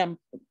helped them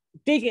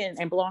dig in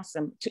and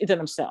blossom into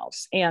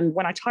themselves. And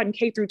when I taught in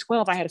K through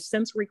 12, I had a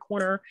sensory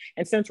corner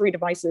and sensory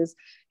devices,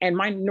 and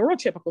my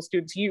neurotypical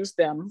students used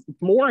them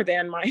more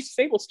than my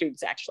disabled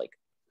students, actually.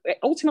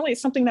 Ultimately,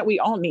 it's something that we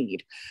all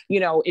need,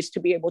 is to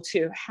be able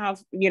to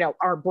have,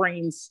 our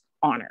brains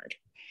honored.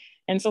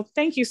 And so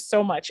thank you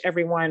so much,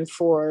 everyone,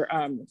 for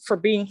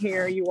being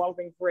here. You all have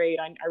been great.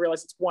 I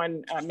realize it's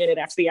 1 minute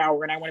after the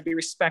hour, and I want to be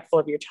respectful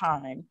of your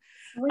time.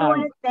 We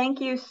want to thank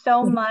you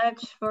so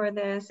much for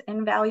this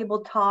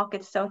invaluable talk.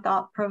 It's so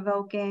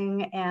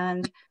thought-provoking,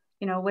 and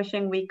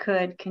wishing we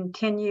could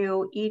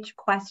continue. Each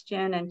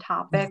question and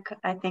topic,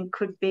 I think,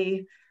 could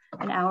be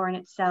an hour in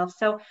itself.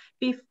 So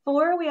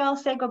before we all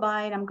say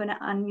goodbye, and I'm going to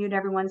unmute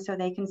everyone so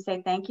they can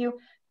say thank you,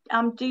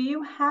 do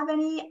you have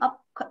any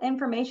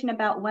information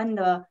about when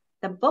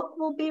the book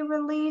will be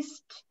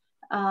released?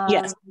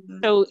 Yes,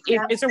 so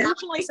it's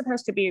originally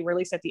supposed to be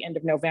released at the end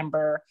of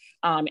November,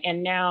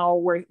 and now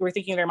we're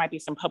thinking there might be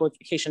some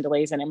publication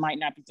delays, and it might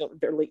not be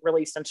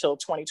released until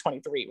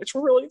 2023, which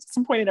we're really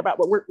disappointed about.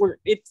 But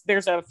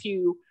there's a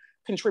few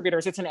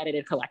contributors. It's an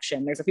edited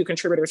collection. There's a few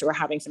contributors who are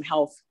having some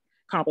health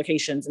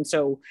complications, and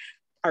so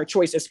our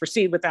choice is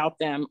proceed without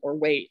them or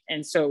wait.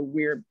 And so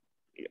we're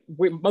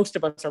most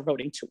of us are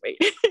voting to wait.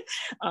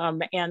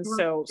 And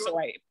so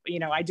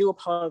I do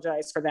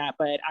apologize for that,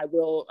 but I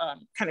will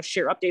kind of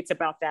share updates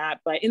about that.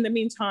 But in the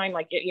meantime,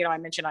 I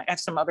mentioned, I have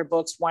some other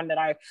books. One that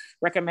I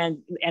recommend,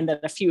 and that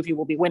a few of you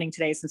will be winning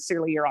today,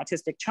 Sincerely Your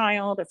Autistic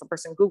Child. If a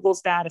person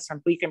Googles that, it's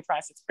from Beacon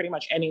Press. It's pretty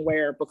much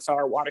anywhere books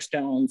are: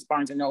 Waterstones,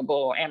 Barnes &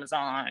 Noble,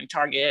 Amazon,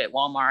 Target,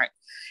 Walmart.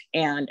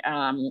 And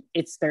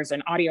there's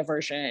an audio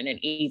version, an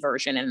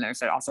e-version, and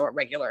there's also a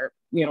regular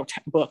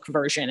book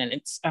version. And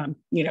it's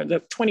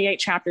the 28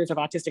 chapters of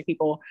autistic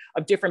people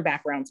of different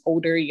backgrounds,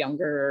 older,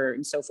 younger,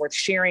 and so forth,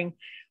 sharing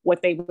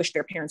what they wish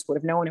their parents would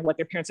have known and what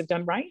their parents have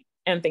done right,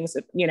 and things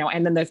that,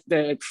 and then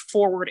the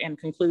forward and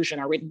conclusion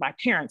are written by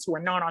parents who are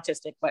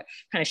non-autistic, but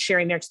kind of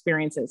sharing their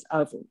experiences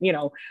of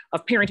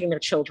parenting their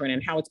children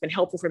and how it's been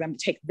helpful for them to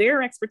take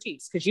their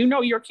expertise, because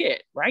your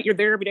kid, right? You're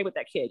there every day with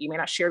that kid. You may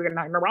not share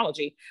their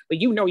neurology, but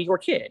your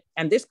kid,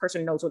 and this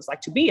person knows what it's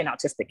like to be an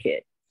autistic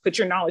kid. Put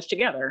your knowledge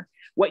together,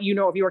 what you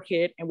know of your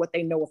kid and what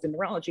they know of the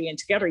neurology, and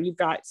together you've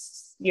got,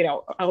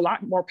 a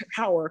lot more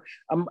power,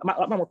 a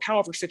lot more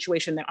powerful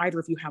situation than either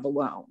of you have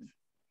alone.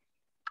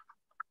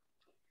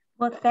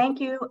 Well, thank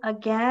you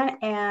again.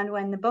 And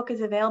when the book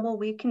is available,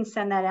 we can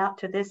send that out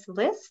to this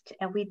list.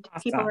 And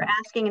Awesome. People are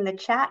asking in the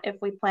chat if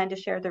we plan to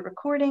share the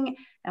recording,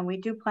 and we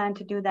do plan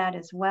to do that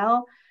as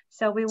well.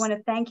 So we want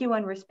to thank you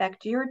and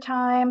respect your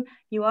time.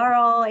 You are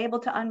all able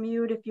to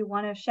unmute if you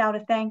want to shout a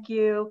thank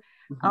you.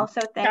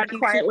 Also, thank you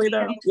quietly,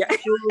 to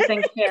Jules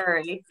and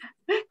Carrie.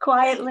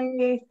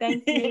 Quietly,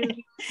 thank you.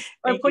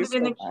 Or put it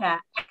in the chat.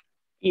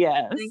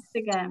 Yes. Thanks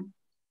again.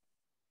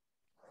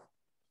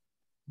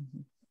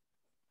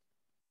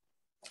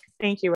 Thank you.